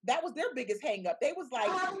thing. That was their biggest hang up. They was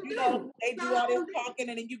like, they do all this talking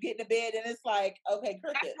and then you get in the bed and it's like, okay,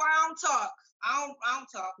 cricket. That's why I don't talk. I don't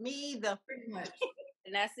talk. Me either. Pretty much.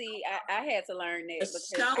 And I see, I had to learn that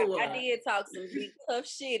because I did talk some big tough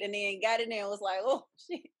shit and then got in there and was like, oh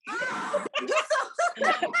shit. I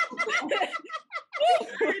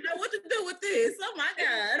didn't know what to do with this. Oh my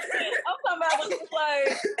God. I'm talking about what it's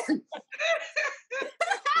like.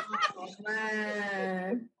 Oh,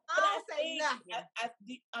 man.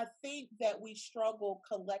 I think that we struggle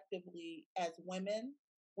collectively as women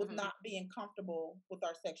with not being comfortable with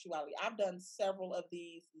our sexuality. I've done several of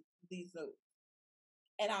these moves.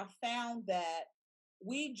 And I found that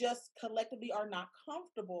we just collectively are not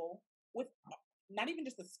comfortable with not even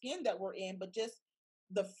just the skin that we're in, but just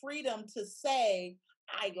the freedom to say,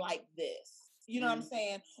 I like this. You know what I'm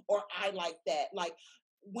saying? Or I like that. Like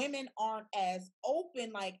women aren't as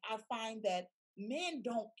open. Like I find that men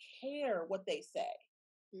don't care what they say.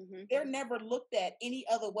 They're never looked at any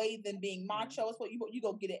other way than being macho. It's what you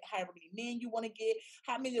go get it however many men you want to get.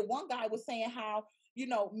 How many? One guy was saying how,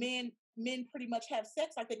 men pretty much have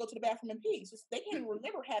sex like they go to the bathroom in peace. They can't even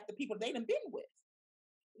remember half the people they done been with.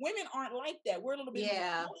 Women aren't like that. We're a little bit more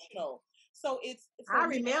emotional. So it's I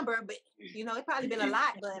remember, but it's probably been a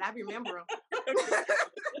lot, but I remember them.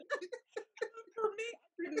 For me, I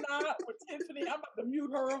did not with Tiffany. I'm about to mute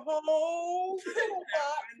her whole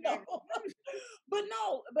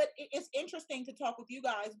but it's interesting to talk with you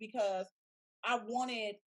guys because I want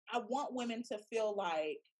women to feel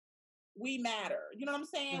like we matter. You know what I'm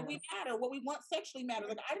saying? We matter. What we want sexually matters.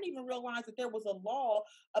 Like I didn't even realize that there was a law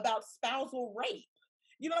about spousal rape.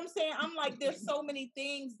 You know what I'm saying? I'm like, there's so many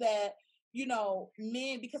things that,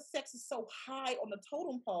 men, because sex is so high on the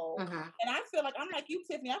totem pole. And I feel like, I'm like you,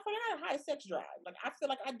 Tiffany, I feel like I have a high sex drive. Like, I feel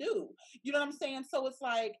like I do. You know what I'm saying? So it's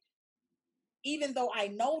like, even though I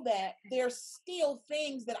know that, there's still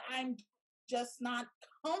things that I'm just not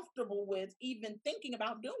comfortable with even thinking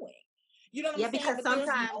about doing. You know what I'm saying? Because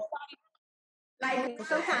sometimes,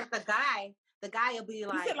 sometimes the guy will be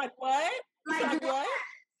like, you said like what? Like what?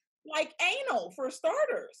 Like anal for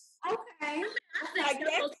starters. I Okay. can't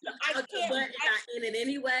in it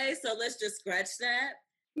anyway, so let's just scratch that.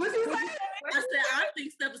 What you say? I said I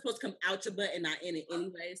think stuff is supposed to come out your butt and not in it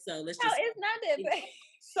anyway, so let's just. No, it's not that bad.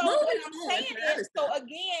 So what I'm saying is, so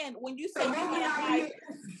again, when you say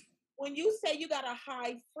you got a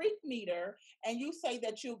high freak meter and you say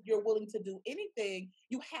that you're willing to do anything,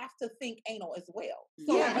 you have to think anal as well.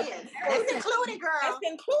 So that's included, girl. That's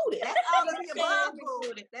included. That's all of the above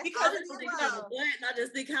included. Because I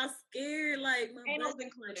just think how scared like my anal's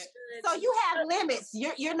included. So you have limits.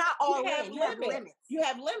 You're not all in. You have limits. You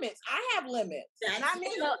have limits. I have limits. And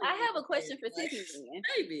I have a question for Tiffany.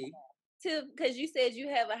 Maybe. Because you said you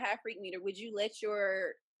have a high freak meter. Would you let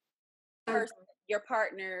your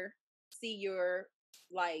partner see your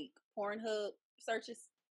like Pornhub searches?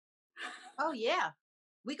 Oh yeah,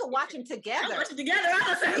 we could watch them together. We can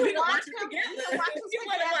watch them together.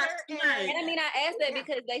 And I mean, I asked that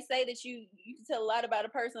because they say that you can tell a lot about a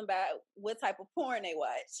person by what type of porn they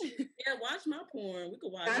watch. Yeah, watch my porn. We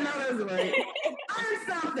could watch. I know that's right.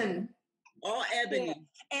 Learn something. All ebony.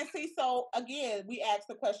 Yeah. And see, so again, we asked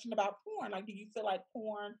the question about porn. Like, do you feel like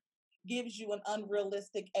porn gives you an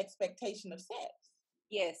unrealistic expectation of sex?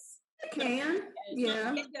 Yes. It can.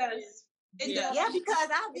 Yeah. It does. It does. Yeah, because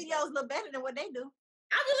our videos look better than what they do.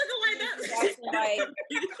 I be looking like that.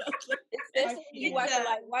 Especially when you watch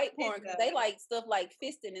like white porn, because they like stuff like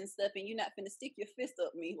fisting and stuff, and you're not finna stick your fist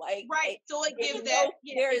up me. Like, right. So it gives that.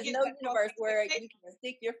 There is no universe where you can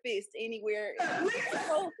stick your fist anywhere.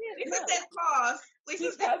 That pause.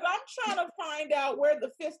 Because I'm trying to find out where the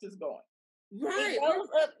fist is going. Right. It goes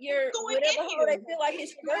up your whatever hole they feel like it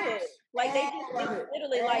should go. Like they just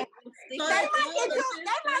literally like they might get do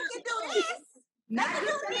this. They're not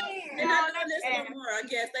doing this no more. I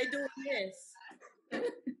guess they doing this.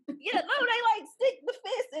 Yeah, no, they like stick the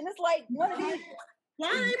fist, and it's like one of these.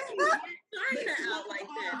 Why they starting that out like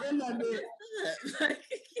that?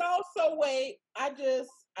 So wait. I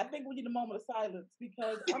think we need a moment of silence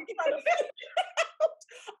because I'm trying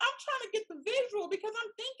to get the visual because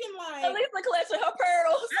I'm thinking like Alisa collection her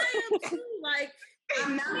pearls. I am too. Like I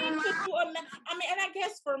mean, and I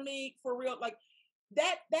guess for me, for real, like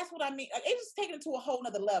that's what I mean. Like, it's just taken it to a whole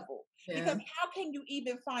nother level. Yeah. Because how can you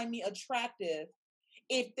even find me attractive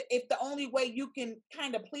if the only way you can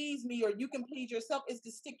kind of please me or you can please yourself is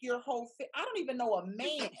to stick your whole fit? I don't even know a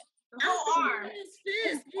man. Whole arm. Fist.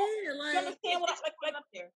 Yeah, like, you understand what I like up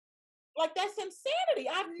there? Like that's insanity.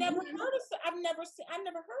 I've never heard of such.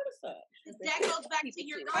 That goes back to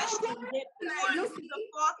your question. That porn is a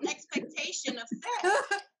false expectation of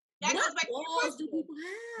sex. That goes back to your question.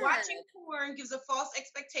 Watching porn gives a false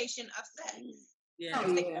expectation of sex. Yeah.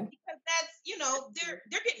 Because that's, they're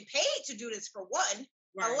getting paid to do this for one,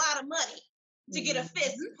 a lot of money to get a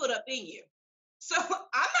fist put up in you. So I'm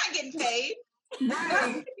not getting paid.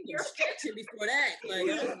 You're stretching before that. Like,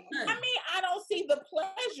 I don't see the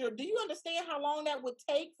pleasure. Do you understand how long that would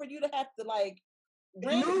take for you to have to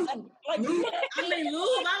rinse? Lube. I said they probably use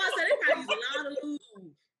a lot of lube.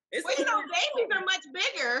 Babies are much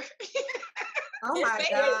bigger. Oh my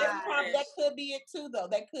God. That could be it too, though.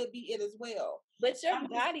 That could be it as well. But your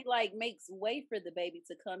body makes way for the baby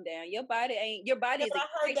to come down. Your body is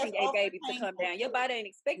expecting a baby to come down. Your body ain't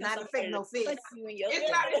expecting not expecting no fist.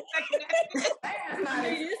 It's not expecting that.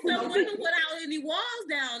 Some women without any walls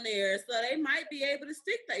down there, so they might be able to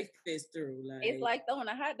stick their fist through. It's like throwing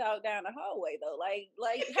a hot dog down the hallway, though. Like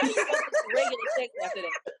how do you get regular sex after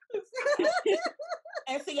that?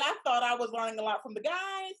 And see, I thought I was learning a lot from the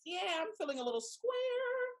guys. Yeah, I'm feeling a little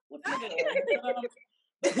square with the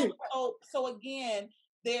So again,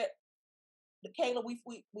 Kayla, we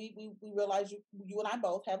realize you and I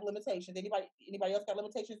both have limitations. Anybody else got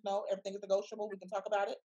limitations? No, everything is negotiable. We can talk about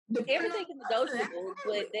it. Everything is negotiable,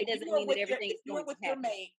 but that doesn't mean that everything is going to happen. You were with your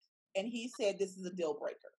mate, and he said this is a deal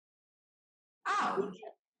breaker. Oh,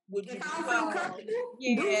 would you?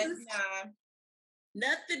 Yeah, nah.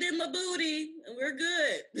 Nothing in my booty, and we're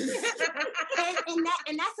good.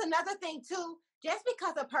 and that's another thing too. Just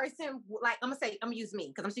because a person, I'm gonna use me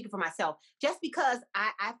because I'm speaking for myself. Just because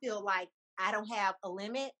I feel like I don't have a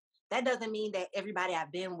limit, that doesn't mean that everybody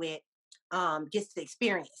I've been with gets to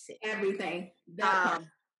experience it. Everything.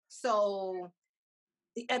 So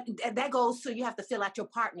that goes to you have to fill out your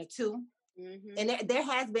partner too. Mm-hmm. And there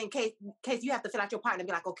has been case you have to fill out your partner and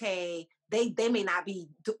be like, okay, they may not be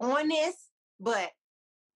on this, but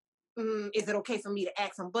is it okay for me to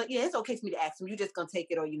ask them? But yeah, it's okay for me to ask them. You're just gonna take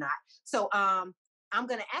it or you're not. So I'm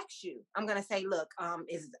gonna ask you. I'm gonna say, look, I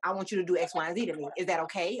want you to do X, Y, and Z to me. Is that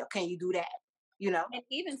okay? Or can you do that? And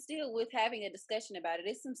even still with having a discussion about it,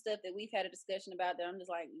 it's some stuff that we've had a discussion about that I'm just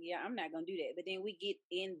like, yeah, I'm not gonna do that. But then we get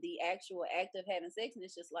in the actual act of having sex, and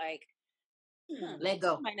it's just like, let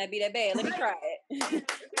go. It might not be that bad. Let me try it.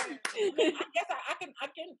 I guess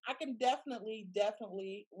I can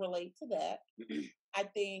definitely relate to that. I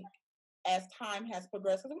think as time has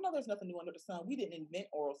progressed, because we know there's nothing new under the sun. We didn't invent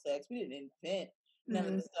oral sex. We didn't invent none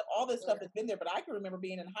of this stuff. All this stuff has been there, but I can remember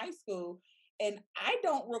being in high school, and I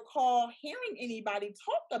don't recall hearing anybody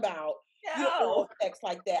talk about oral sex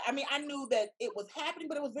like that. I mean, I knew that it was happening,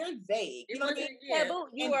 but it was very vague. You know what I mean? Taboo.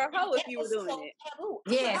 You were a hoe if you were doing it. Taboo.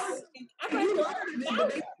 Yes.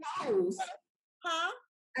 Huh?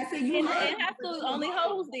 I said you in high school, only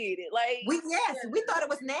hoes did it. We thought it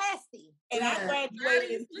was nasty. And I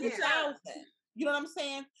graduated in 2000. You know what I'm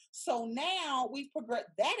saying? So now we've progressed.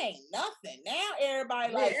 That ain't nothing. Now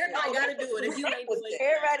everybody everybody got to do it. If you ain't doing it,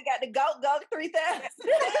 everybody got to go 3,000.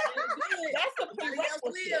 That's the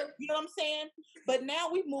prerequisite. You know what I'm saying? But now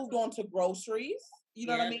we've moved on to groceries. You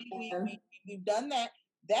know what I mean? We've done that.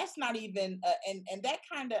 That's not even, and that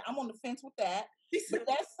kind of, I'm on the fence with that. But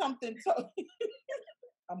that's something.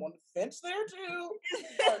 I'm on the fence there too.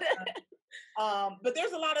 But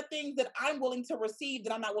there's a lot of things that I'm willing to receive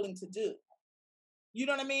that I'm not willing to do. You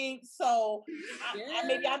know what I mean? So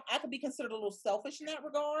maybe I could be considered a little selfish in that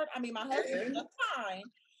regard. I mean, my husband, that's fine,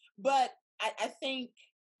 but I think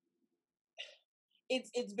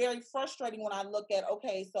it's very frustrating when I look at,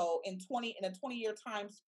 okay, so in a 20-year time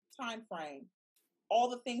frame, all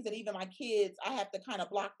the things that even my kids, I have to kind of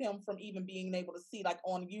block them from even being able to see, like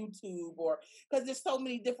on YouTube, or because there's so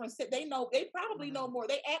many different. They probably know more.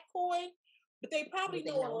 They act coy, but they probably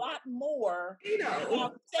know a lot more. They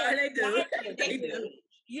do.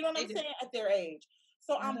 You know what I'm saying? At their age.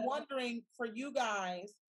 So I'm wondering for you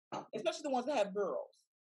guys, especially the ones that have girls,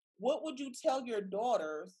 what would you tell your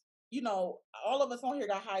daughters? All of us on here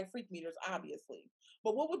got high freak meters, obviously,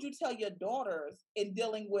 but what would you tell your daughters in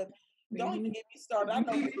dealing with? Don't even get me started. I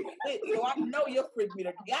know you're lit, so I know your freak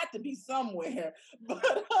meter got to be somewhere. But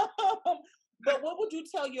what would you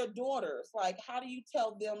tell your daughters? Like, how do you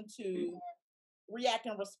tell them to react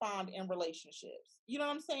and respond in relationships? You know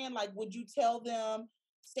what I'm saying? Like, would you tell them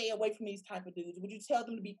stay away from these type of dudes? Would you tell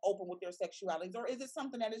them to be open with their sexualities? Or is it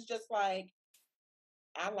something that is just like,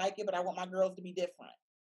 I like it, but I want my girls to be different?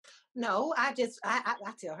 No, I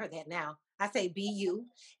tell her that now. I say be you,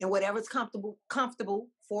 and whatever's comfortable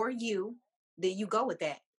for you, then you go with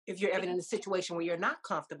that. If you're ever in a situation where you're not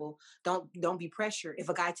comfortable, don't be pressured. If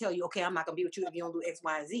a guy tell you, okay, I'm not gonna be with you if you don't do X,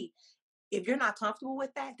 Y, and Z, If you're not comfortable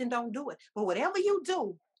with that, then don't do it. But whatever you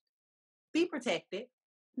do, be protected.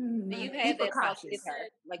 Mm-hmm. You've had that talk with her.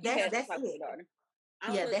 Like you had that talk with your daughter.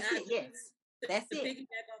 That's it. Yes. That's it. To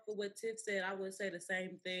piggyback off of what Tiff said, I would say the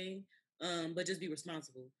same thing, but just be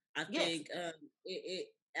responsible. I think it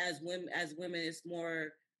as women, it's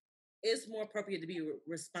more appropriate to be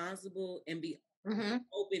responsible and be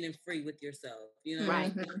open and free with yourself. You know,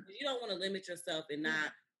 right? You don't want to limit yourself and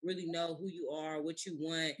not really know who you are, what you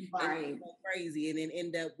want, and go crazy, and then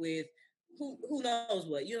end up with who knows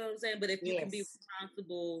what. You know what I'm saying? But if you can be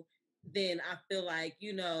responsible, then I feel like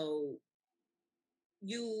you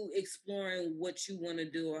exploring what you want to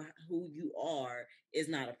do or who you are is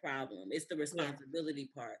not a problem. It's the responsibility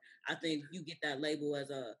part. I think you get that label as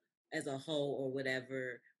a whole or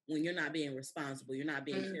whatever when you're not being responsible, you're not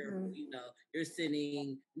being careful. You know, you're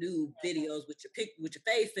sending new videos with your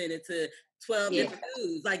face in it to 12 different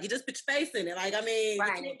dudes. Like you just put your face in it. Like I mean, you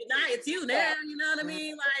can't deny it's you now. You know what I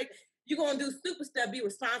mean? Like you're gonna do stupid stuff. Be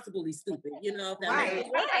responsibly stupid. You know if that makes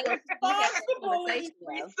sense.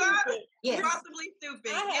 Responsibly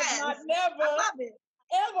stupid. I have not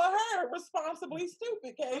ever heard responsibly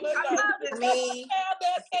stupid, Kayla. I love it.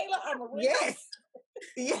 Kayla, I'm a real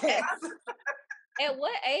yes. At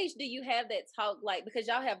what age do you have that talk? Like, because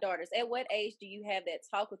y'all have daughters, at what age do you have that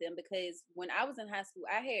talk with them? Because when I was in high school,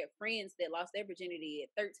 I had friends that lost their virginity at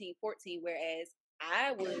 13, 14, whereas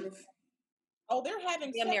I was. Oh, they're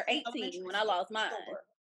having. They're 18 when I lost mine.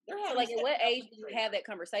 So, like, at what age do you have that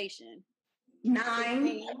conversation? 9,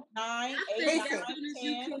 8, 9, 10.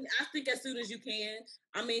 I think as soon as you can.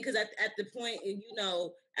 I mean, because at the point, and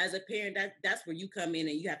as a parent, that's where you come in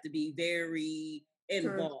and you have to be very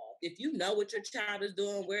involved. If you know what your child is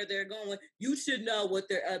doing, where they're going, you should know what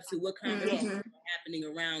they're up to, what conversations are happening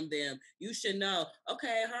around them. You should know,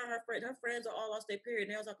 okay, her friends are all lost their period,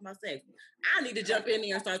 and they're talking about sex. I need to jump in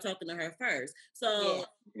there and start talking to her first. So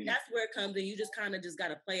that's where it comes in. You just kind of got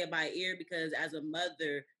to play it by ear, because as a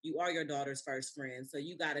mother, you are your daughter's first friend. So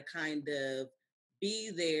you got to kind of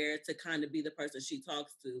be there to kind of be the person she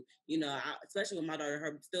talks to, especially with my daughter,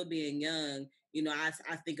 her still being young,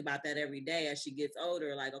 I think about that every day as she gets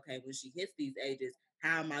older, like, okay, when she hits these ages,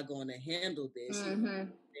 how am I going to handle this?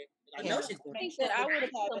 I know she's going to.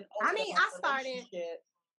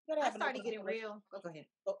 I started getting real. Go ahead.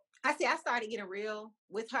 I started getting real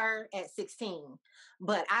with her at 16,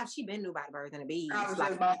 but she been knew about birds and the bees.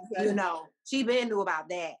 She been knew about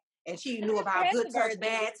that. And she knew about good touch,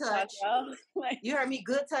 bad touch. You heard me?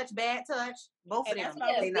 Good touch, bad touch. Both of them.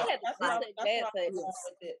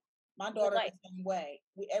 My daughter the same way.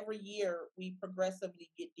 Every year we progressively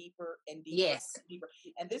get deeper and deeper. Yes. And deeper.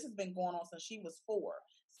 And this has been going on since she was 4,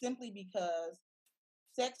 simply because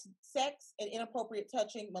sex and inappropriate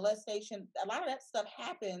touching, molestation, a lot of that stuff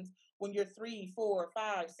happens when you're 3, 4,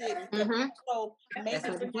 5, 6. So maybe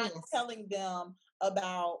you're not telling them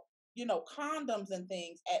about condoms and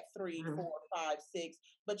things at 3, 4, 5, 6,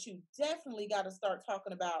 but you definitely got to start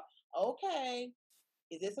talking about, okay,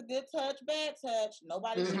 is this a good touch, bad touch?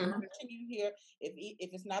 Nobody's touching you here.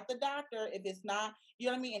 If it's not the doctor, if it's not, you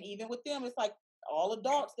know what I mean? And even with them, it's like all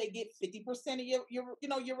adults, they get 50% of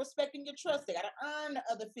your respect and your trust. They got to earn the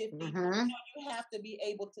other 50. You have to be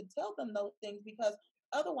able to tell them those things, because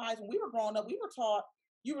otherwise, when we were growing up, we were taught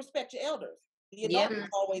you respect your elders. The adult is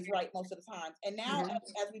always right most of the time. And now,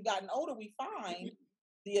 as we've gotten older, we find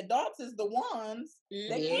the adults is the ones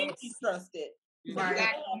that can't be trusted. So you gotta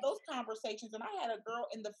have those conversations. And I had a girl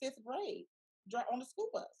in the 5th grade on the school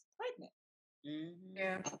bus, pregnant.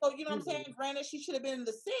 So you know what I'm saying? Granted, she should have been in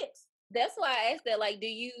the 6th. That's why I asked that. Like, do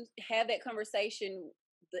you have that conversation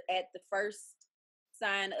at the first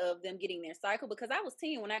sign of them getting their cycle? Because I was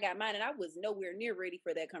 10 when I got mine, and I was nowhere near ready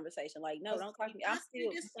for that conversation. Like, no, don't talk to me. I'm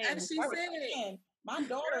still. My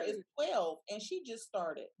daughter is 12 and she just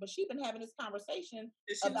started, but she's been having this conversation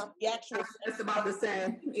about the actual. It's about the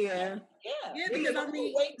same. Yeah. Because I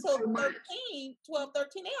mean, wait till 12, 13.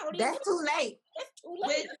 They already. That's too late. That's too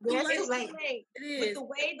late. That's too late. It is. With the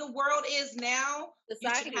way the world is now, you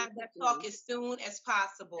should have that talk as soon as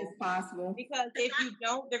possible. Because if you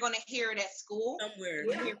don't, they're going to hear it at school. Somewhere.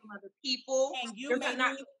 You'll hear from other people.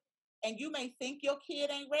 And you may think your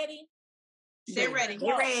kid ain't ready. They're ready.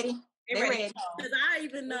 They're ready. Because I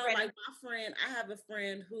even know, like my friend, I have a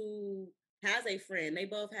friend who has a friend. They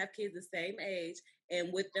both have kids the same age.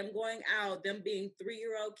 And with them going out, them being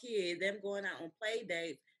 3-year-old kids, them going out on play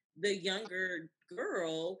dates, the younger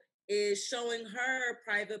girl is showing her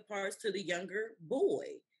private parts to the younger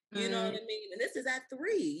boy. You know what I mean? And this is at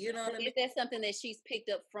 3. You know what I mean? Is that something that she's picked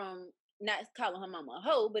up from, not calling her mama a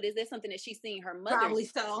hoe, but is that something that she's seen her mother? Probably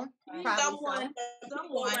so. Someone around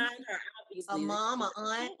her out a mom, a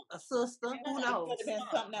aunt, a sister. Who knows? It could have been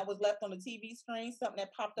something that was left on the TV screen, something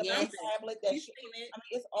that popped up on the tablet. That she's seen it. I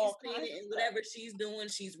mean, it's all kinds of and whatever she's doing,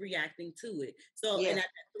 she's reacting to it. So, and at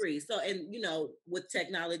 3. So, and with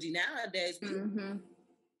technology nowadays,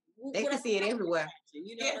 they can see it everywhere.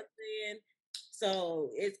 You know what I'm saying? So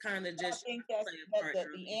it's kind of just. I think that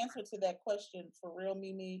the answer to that question for real,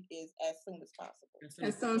 Mimi, is as soon as possible.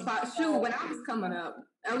 As soon as possible. Shoot, when I was coming up,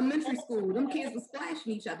 elementary school, them kids was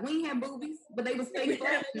flashing each other. We ain't have boobies, but they was fake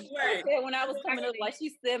flashing. Right. When I was coming up, like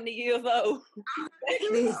she's 70 years old.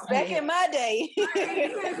 Back in my day.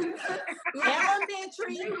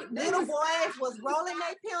 Elementary, little boys was rolling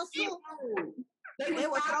their pencil. They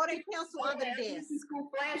would throw their pencil under the desk. School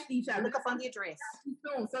flashed each other. Look up on your dress.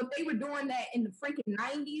 So if they were doing that in the freaking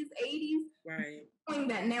 90s, 80s, right? Doing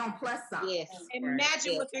that now plus some. Yes.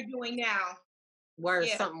 Imagine what they're doing now.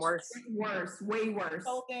 Worse, something worse. Worse, way worse.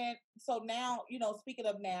 So now, speaking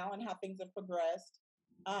of now and how things have progressed,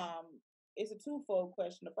 it's a twofold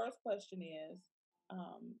question. The first question is,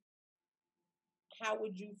 how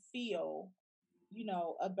would you feel,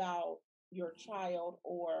 about your child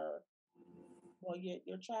or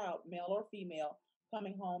your child, male or female,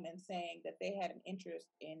 coming home and saying that they had an interest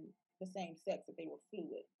in the same sex, that they were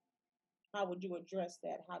fluid? How would you address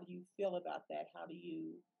that? How do you feel about that? How do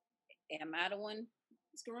you... Am I the one,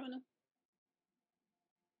 Ms. Corona?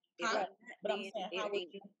 But I'm saying, how would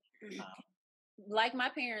you... Like my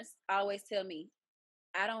parents always tell me,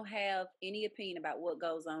 I don't have any opinion about what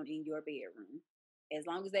goes on in your bedroom. As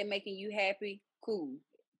long as they're making you happy, cool.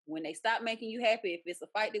 When they stop making you happy, if it's a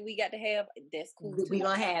fight that we got to have, that's cool. We're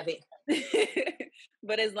going to have it.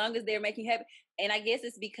 But as long as they're making you happy, and I guess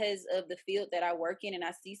it's because of the field that I work in, and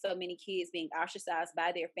I see so many kids being ostracized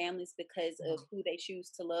by their families because of who they choose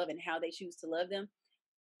to love and how they choose to love them.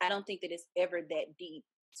 I don't think that it's ever that deep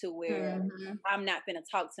to where I'm not going to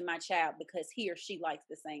talk to my child because he or she likes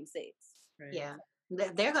the same sex. Right. Yeah.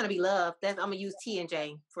 They're going to be loved. I'm going to use T and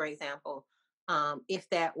J, for example. If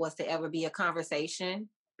that was to ever be a conversation,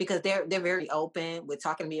 because they're very open with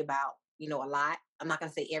talking to me about, a lot. I'm not going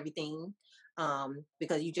to say everything,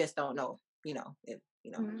 because you just don't know,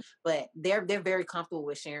 but they're very comfortable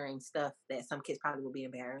with sharing stuff that some kids probably will be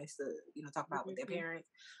embarrassed to, talk about with their parents.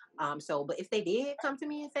 But if they did come to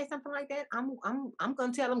me and say something like that, I'm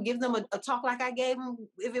going to tell them, give them a talk like I gave them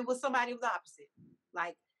if it was somebody who was opposite.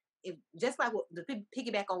 Like, if just like the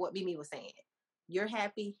piggyback on what Mimi was saying, you're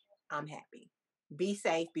happy, I'm happy. Be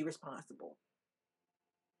safe, be responsible.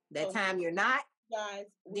 That time you're not, guys,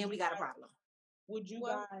 then we got a problem. Would you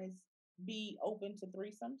guys be open to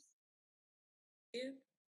threesomes?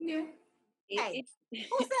 Yeah. Hey,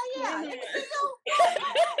 who said yeah?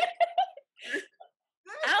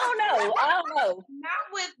 I don't know.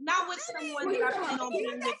 Not with someone that I plan on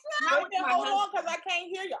being with. Not with my husband. Hold on, because I can't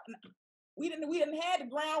hear y'all. We didn't have the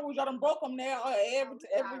ground rules. Y'all done broke them now. Every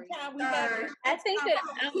time we have. I think that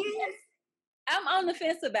I'm on the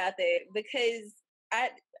fence about that because I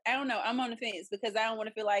don't know. I'm on the fence because I don't want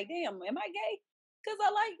to feel like, damn, am I gay? Because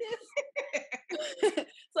I like this.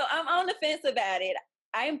 So I'm on the fence about it.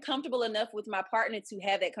 I am comfortable enough with my partner to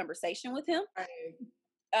have that conversation with him.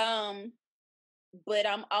 But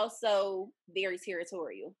I'm also very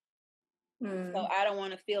territorial. So I don't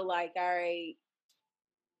want to feel like, all right,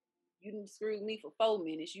 you done screwed me for 4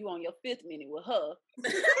 minutes. You on your 5th minute with her.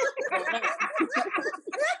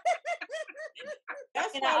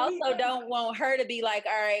 And I also don't want her to be like,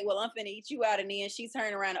 all right, well, I'm finna eat you out. And then she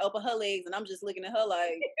turn around and open her legs and I'm just looking at her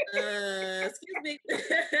like, excuse me.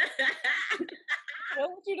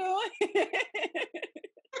 What you doing?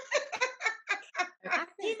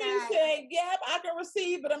 Jimmy said, yep, I can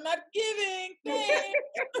receive, but I'm not giving.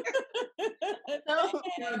 No,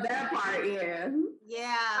 that part, yeah.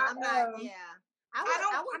 Yeah, I'm not, yeah. I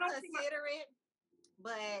would consider it,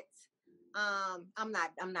 but I'm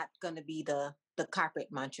not gonna be the carpet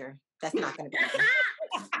muncher. That's not gonna be me.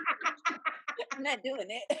 I'm not doing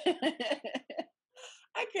it.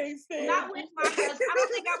 I can't say not with my husband. I don't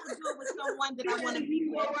think I would do it with someone that I want to be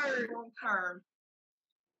with long term.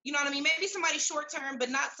 You know what I mean? Maybe somebody short term, but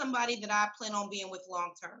not somebody that I plan on being with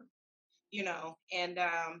long term. And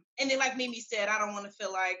then like Mimi said, I don't want to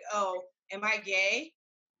feel like, oh, am I gay?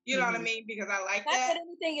 You know what I mean? Because I like not that. Not that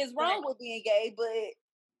anything is wrong with being gay, but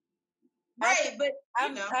right. But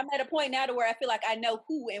I'm at a point now to where I feel like I know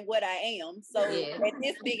who and what I am. So at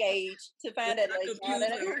this big age, to find out like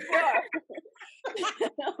somebody to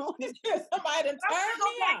go back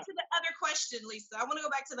to the other question, Lisa. I want to go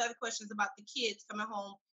back to the other questions about the kids coming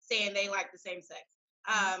home saying they like the same sex.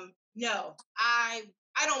 No, I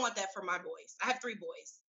don't want that for my boys. I have 3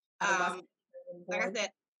 boys. Like I said,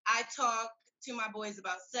 I talk to my boys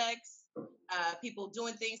about sex. people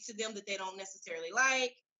doing things to them that they don't necessarily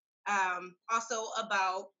like. Also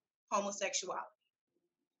about homosexuality.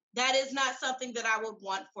 That is not something that I would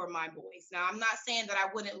want for my boys. Now, I'm not saying that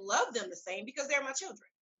I wouldn't love them the same because they're my children.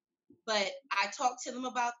 But I talk to them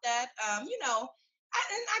about that. You know,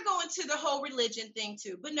 I go into the whole religion thing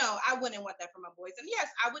too. But no, I wouldn't want that for my boys. And yes,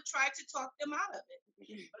 I would try to talk them out of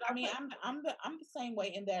it. But I mean, I'm the same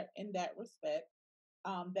way in that respect.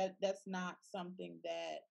 That's not something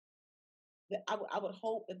that I would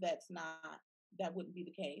hope that wouldn't be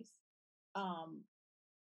the case.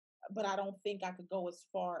 But I don't think I could go as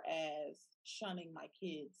far as shunning my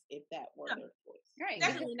kids if that were their choice. Right.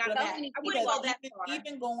 Definitely not that. I wouldn't go that far.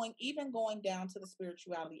 Even going down to the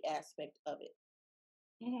spirituality aspect of it.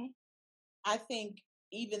 Mm-hmm. I think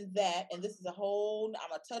even that, and this is a whole,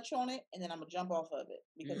 I'm gonna touch on it and then I'm gonna jump off of it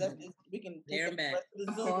because we can take up the rest of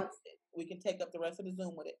the Zoom with it. We can take up the rest of the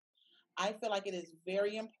Zoom with it. I feel like it is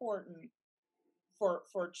very important for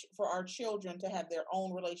our children to have their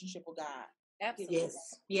own relationship with God. Absolutely.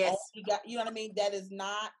 Yes. You know what I mean? That is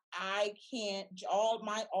not, I can't, all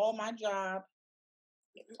my job,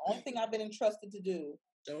 the only thing I've been entrusted to do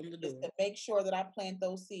is to make sure that I plant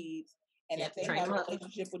those seeds and that they have a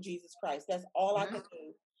relationship with Jesus Christ. That's all I can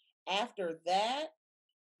do. After that,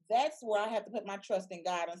 that's where I have to put my trust in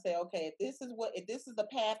God and say, okay, if this is the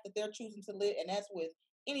path that they're choosing to live, and that's with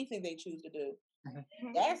anything they choose to do,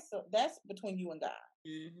 that's between you and God.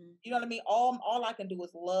 Mm-hmm. You know what I mean? All I can do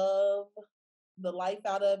is love the life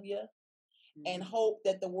out of you and hope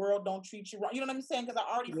that the world don't treat you wrong. You know what I'm saying? Because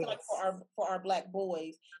I already feel like for our black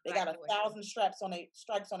boys, they got 1,000 strikes on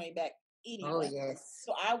their back anyway. Oh yes.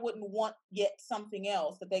 So I wouldn't want yet something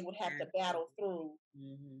else that they would have to battle through.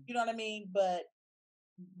 Mm-hmm. You know what I mean? But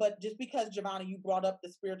just because, Javonna, you brought up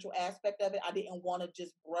the spiritual aspect of it, I didn't want to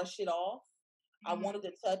just brush it off. I wanted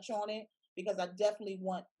to touch on it because I definitely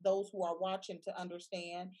want those who are watching to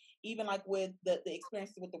understand, even like with the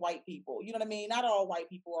experiences with the white people. You know what I mean? Not all white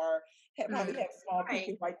people probably have small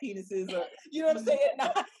white penises, or you know what I'm saying?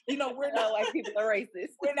 Not, you know, we're not white people are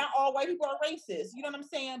racist. We're not all white people are racist. You know what I'm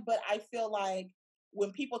saying? But I feel like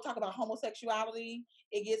when people talk about homosexuality,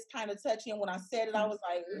 it gets kind of touchy. And when I said it, I was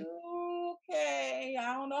like, okay,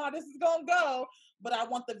 I don't know how this is gonna go. But I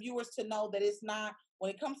want the viewers to know that it's not, when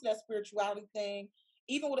it comes to that spirituality thing,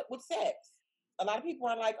 even with sex, a lot of people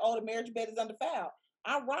are like, oh, the marriage bed is undefiled.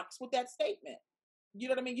 I rocks with that statement. You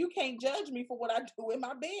know what I mean? You can't judge me for what I do in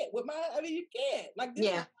my bed. You can't. Like, this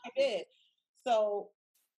is my bed. So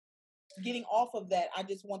getting off of that, I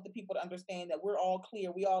just want the people to understand that we're all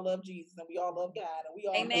clear. We all love Jesus and we all love God and we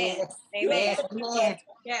all Amen. Amen.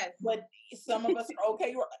 Yes. But some of us are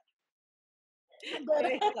okay.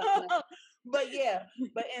 But yeah,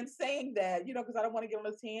 but in saying that, you know, because I don't want to get on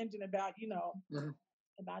a tangent about, you know,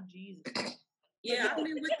 about Jesus. Yeah, I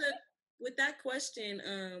mean, with that question,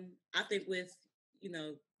 I think with, you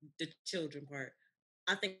know, the children part,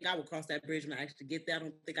 I think I would cross that bridge when I actually get there. I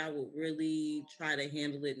don't think I would really try to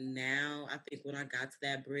handle it now. I think when I got to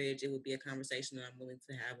that bridge, it would be a conversation that I'm willing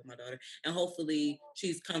to have with my daughter. And hopefully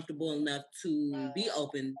she's comfortable enough to be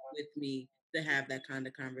open with me to have that kind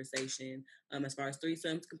of conversation. As far as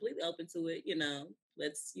threesomes, completely open to it, you know,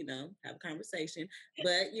 let's, you know, have a conversation.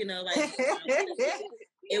 But, you know, like,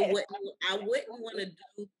 I wouldn't want to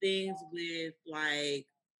do things with like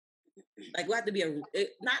we have to be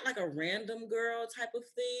not like a random girl type of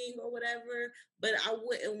thing or whatever, but I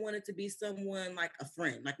wouldn't want it to be someone like a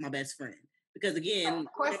friend, like my best friend. Because again,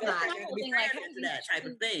 of course not. That type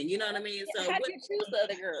of thing, you know what I mean? So how do you choose the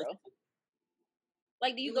other girl?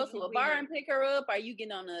 Like, do you go to a bar and pick her up? Are you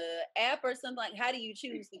getting on an app or something? Like, how do you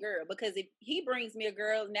choose the girl? Because if he brings me a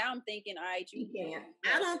girl, now I'm thinking, all right, you can.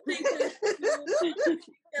 I don't think you pick.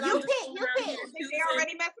 They're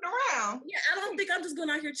already messing around. Yeah, I don't think I'm just going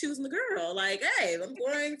out here choosing the girl. Like, hey, I'm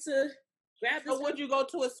going to grab this. So would you go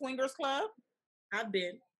to a swingers club? I've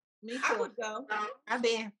been. Me too. I would go. I've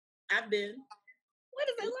been. What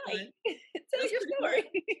is it like? Tell your story.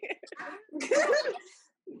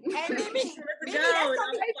 Hey,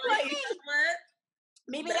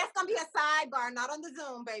 Mimi, that's gonna be a sidebar, not on the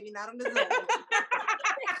Zoom, baby, not on the Zoom.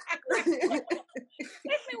 That's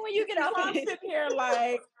me when you get off. I'm sitting here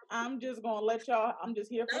like, I'm just gonna let y'all. I'm just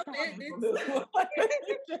here for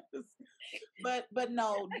but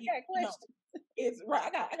no, it's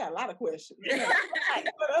right. I got a lot of questions.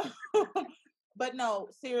 But no,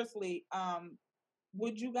 seriously,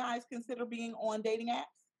 would you guys consider being on dating apps?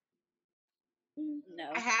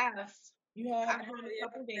 No, I have. You have? I've heard a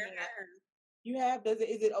couple dating apps. You have? Is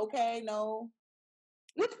it okay? No.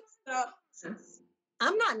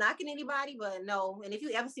 I'm not knocking anybody, but no. And if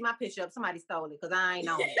you ever see my picture up, somebody stole it because I ain't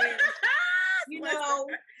know. You know,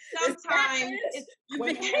 sometimes it's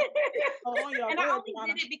and I only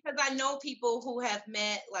did it because I know people who have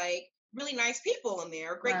met like really nice people in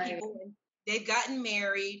there, great people, and they've gotten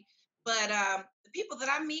married. But the people that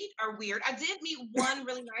I meet are weird. I did meet one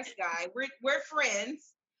really nice guy. We're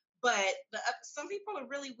friends, but some people are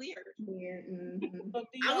really weird. Mm-hmm.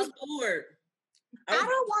 I was bored. I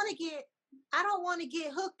don't want to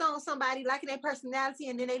get hooked on somebody liking their personality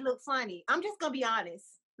and then they look funny. I'm just gonna be honest.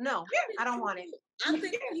 No, I don't want it. I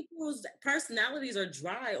think people's personalities are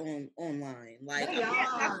dry online. Like, that's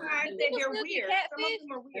why I said they're weird. Some of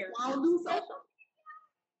them are weird. I don't do social.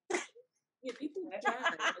 Yeah, people try.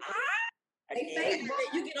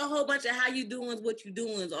 You get a whole bunch of how you doing, what you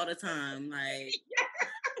doing all the time. Like,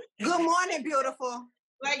 good morning, beautiful.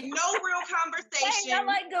 Like no real conversation. Hey, I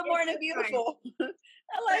like good morning, beautiful.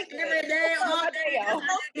 I like every day, all day, y'all.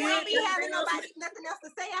 You won't be having nothing else to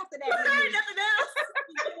say after that. Nothing else.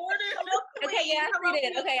 Okay, yeah, I see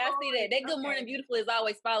that. Okay, I see that. That good morning, beautiful is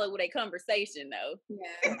always followed with a conversation, though.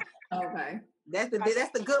 Yeah. Okay. That's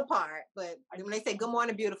the good part. But when they say good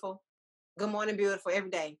morning, beautiful every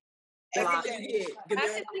day. I can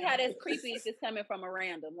see how that's creepy if it's coming from a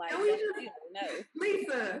random. Like,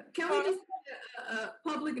 Lisa, can we just put a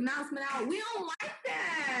public announcement out? We don't like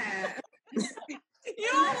that. You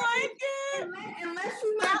don't like it? Unless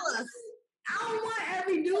you tell us. I don't want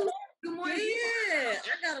every dude. Good morning. Yeah,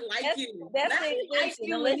 I gotta like you. That's the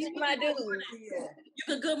exception. Unless you my dude. You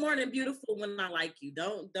can good morning, beautiful when I like you.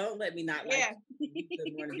 Don't let me not like you.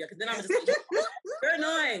 Good morning, because then I'm just you're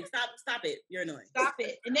annoying. Stop it. You're annoying. Stop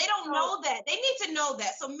it. And they don't know that. They need to know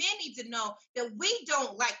that. So men need to know that we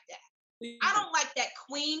don't like that. I don't like that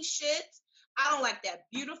queen shit. I don't like that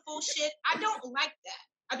beautiful shit. I don't like that.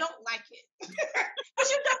 I don't like it. Because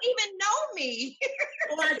you don't even know me.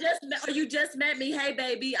 You just met me. Hey,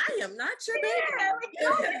 baby, I am not your baby.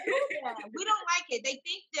 We don't like it. They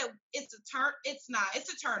think that it's a turn. It's not.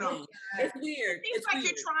 It's a turn on. It's weird. It seems like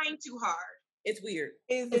you're trying too hard. It's weird.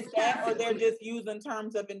 Is it that, or they're just using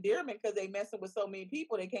terms of endearment because they messing with so many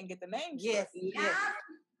people they can't get the names? Yes.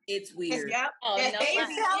 It's weird. Yep. Oh, they tell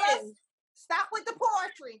us, stop with the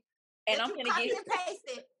poetry. And I'm gonna copy and paste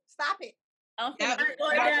it. Stop it. I'm finna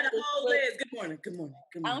Good morning.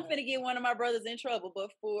 I'm finna get one of my brothers in trouble,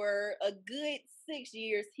 but for a good 6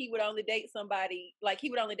 years, he would only date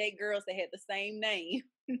girls that had the same name.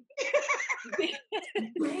 They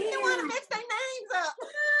want to mix their names up.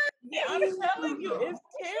 Yeah, I'm telling you, it's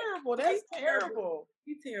terrible. That's terrible.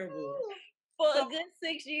 You're terrible. For a good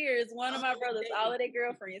 6 years, one of my brothers, all of their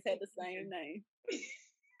girlfriends had the same name.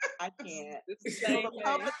 I can't.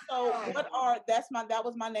 That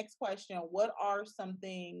was my next question. What are some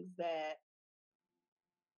things that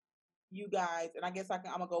you guys, and I guess I'm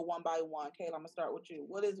gonna go one by one. Kayla, I'm gonna start with you.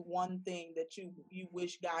 What is one thing that you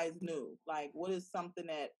wish guys knew? Like, what is something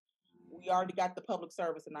that we already got the public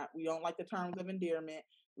service and we don't like the terms of endearment.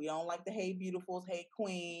 We don't like the hey beautifuls, hey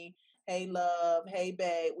queen, hey love, hey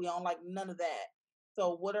babe. We don't like none of that.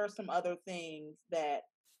 So what are some other things that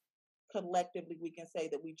collectively we can say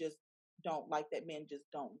that we just don't like, that men just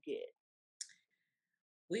don't get?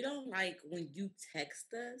 We don't like when you text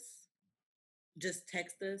us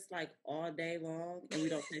like all day long and we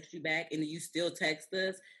don't text you back, and then you still text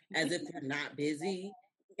us as if you're not busy,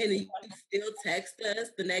 and then you still text us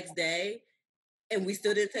the next day and we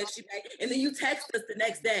still didn't text you back, and then you text us the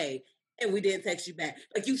next day and we didn't text you back.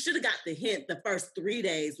 Like, you should have got the hint the first 3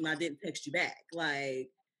 days when I didn't text you back. Like,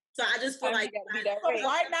 so I just feel like,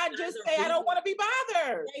 why not just say I don't want to be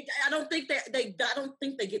bothered? I don't think they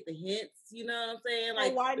get the hints. You know what I'm saying?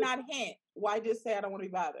 Like, why not hint? Why just say I don't want to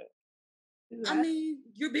be bothered? I mean,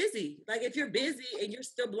 you're busy. Like, if you're busy and you're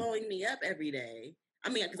still blowing me up every day, I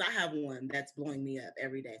mean, because I have one that's blowing me up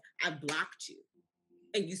every day. I blocked you,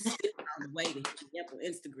 and you still found a way to hit me up on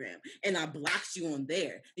Instagram, and I blocked you on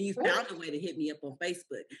there, and you found a way to hit me up on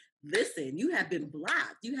Facebook. Listen, you have been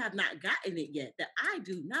blocked. You have not gotten it yet that I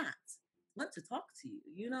do not want to talk to you.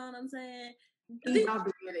 You know what I'm saying? He's about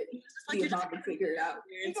to get it. He's about to figure it out.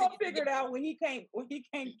 He's gonna figure it out when he can't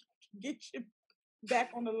get you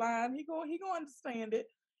back on the line. He gonna understand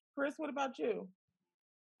it. Kris, what about you?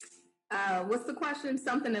 What's the question?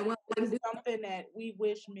 Something that we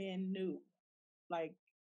wish men knew, like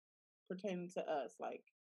pertaining to us. Like,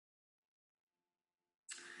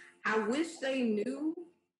 I wish they knew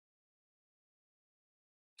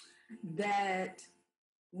that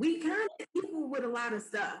we kind of people with a lot of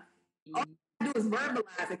stuff. All you do is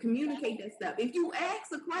verbalize it, communicate that stuff. If you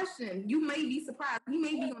ask a question, you may be surprised. We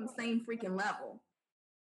may be on the same freaking level.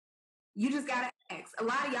 You just gotta ask. A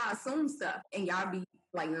lot of y'all assume stuff, and y'all be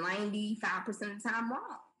like 95% of the time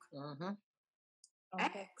wrong.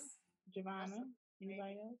 Okay. Javonna,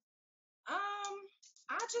 anybody else?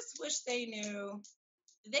 I just wish they knew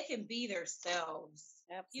they can be themselves.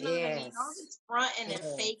 Absolutely. You know what I mean? All this fronting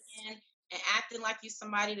and faking and acting like you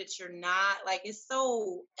somebody that you're not. Like, it's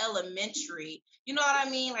so elementary. You know what I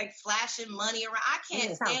mean? Like flashing money around. I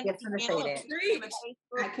can't stand to see on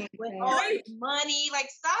Facebook. I can't with all this money. Like,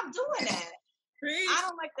 stop doing that. I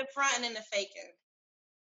don't like the fronting and the faking.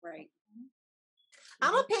 Right.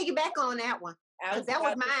 I'm gonna piggyback on that one. That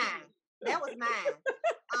was mine. That was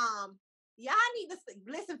mine. Y'all need to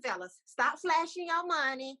listen, fellas. Stop flashing your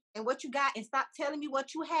money and what you got, and stop telling me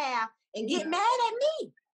what you have, and get mad at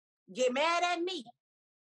me. Get mad at me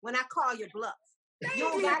when I call your bluff. You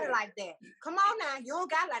don't got it like that. Come on now, you don't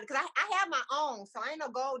got it like that. Because I have my own, so I ain't no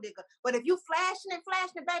gold digger. But if you flashing,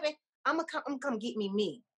 baby, I'm gonna come get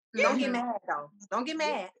me. Don't get mad though. Don't get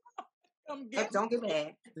mad. Don't get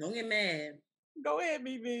mad. Don't get mad. Go ahead,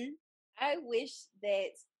 BB. I wish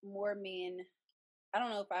that more men, I don't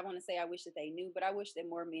know if I want to say I wish that they knew, but I wish that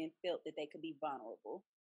more men felt that they could be vulnerable.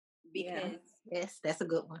 Because yes, that's a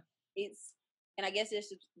good one. And I guess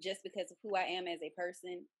it's just because of who I am as a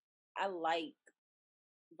person. I like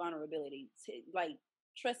vulnerability. To like,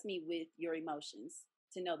 trust me with your emotions,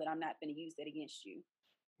 to know that I'm not going to use that against you.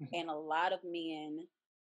 Mm-hmm. And a lot of men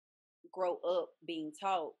grow up being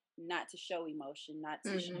taught not to show emotion, not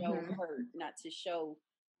to show hurt, not to show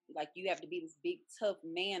like you have to be this big tough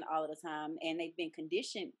man all the time, and they've been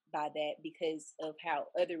conditioned by that because of how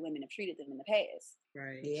other women have treated them in the past,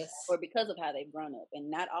 right? Yes, or because of how they've grown up.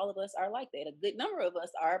 And not all of us are like that. A good number of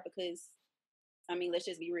us are, because I mean, let's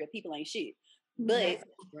just be real, people ain't shit, but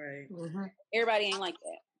everybody ain't like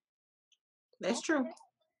that. That's true.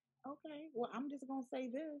 Okay, well, I'm just gonna say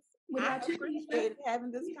this. I appreciated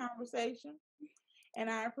having this conversation, and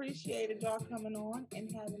I appreciated y'all coming on and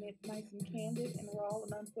having it nice and candid and raw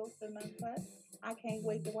and unfiltered and uncut. I can't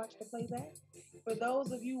wait to watch the playback. For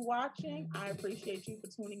those of you watching, I appreciate you for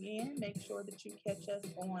tuning in. Make sure that you catch us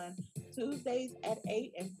on Tuesdays at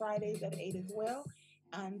 8 and Fridays at 8 as well.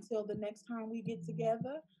 Until the next time we get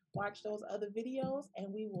together, watch those other videos,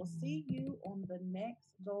 and we will see you on the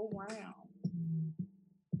next go round.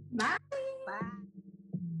 Bye. Bye.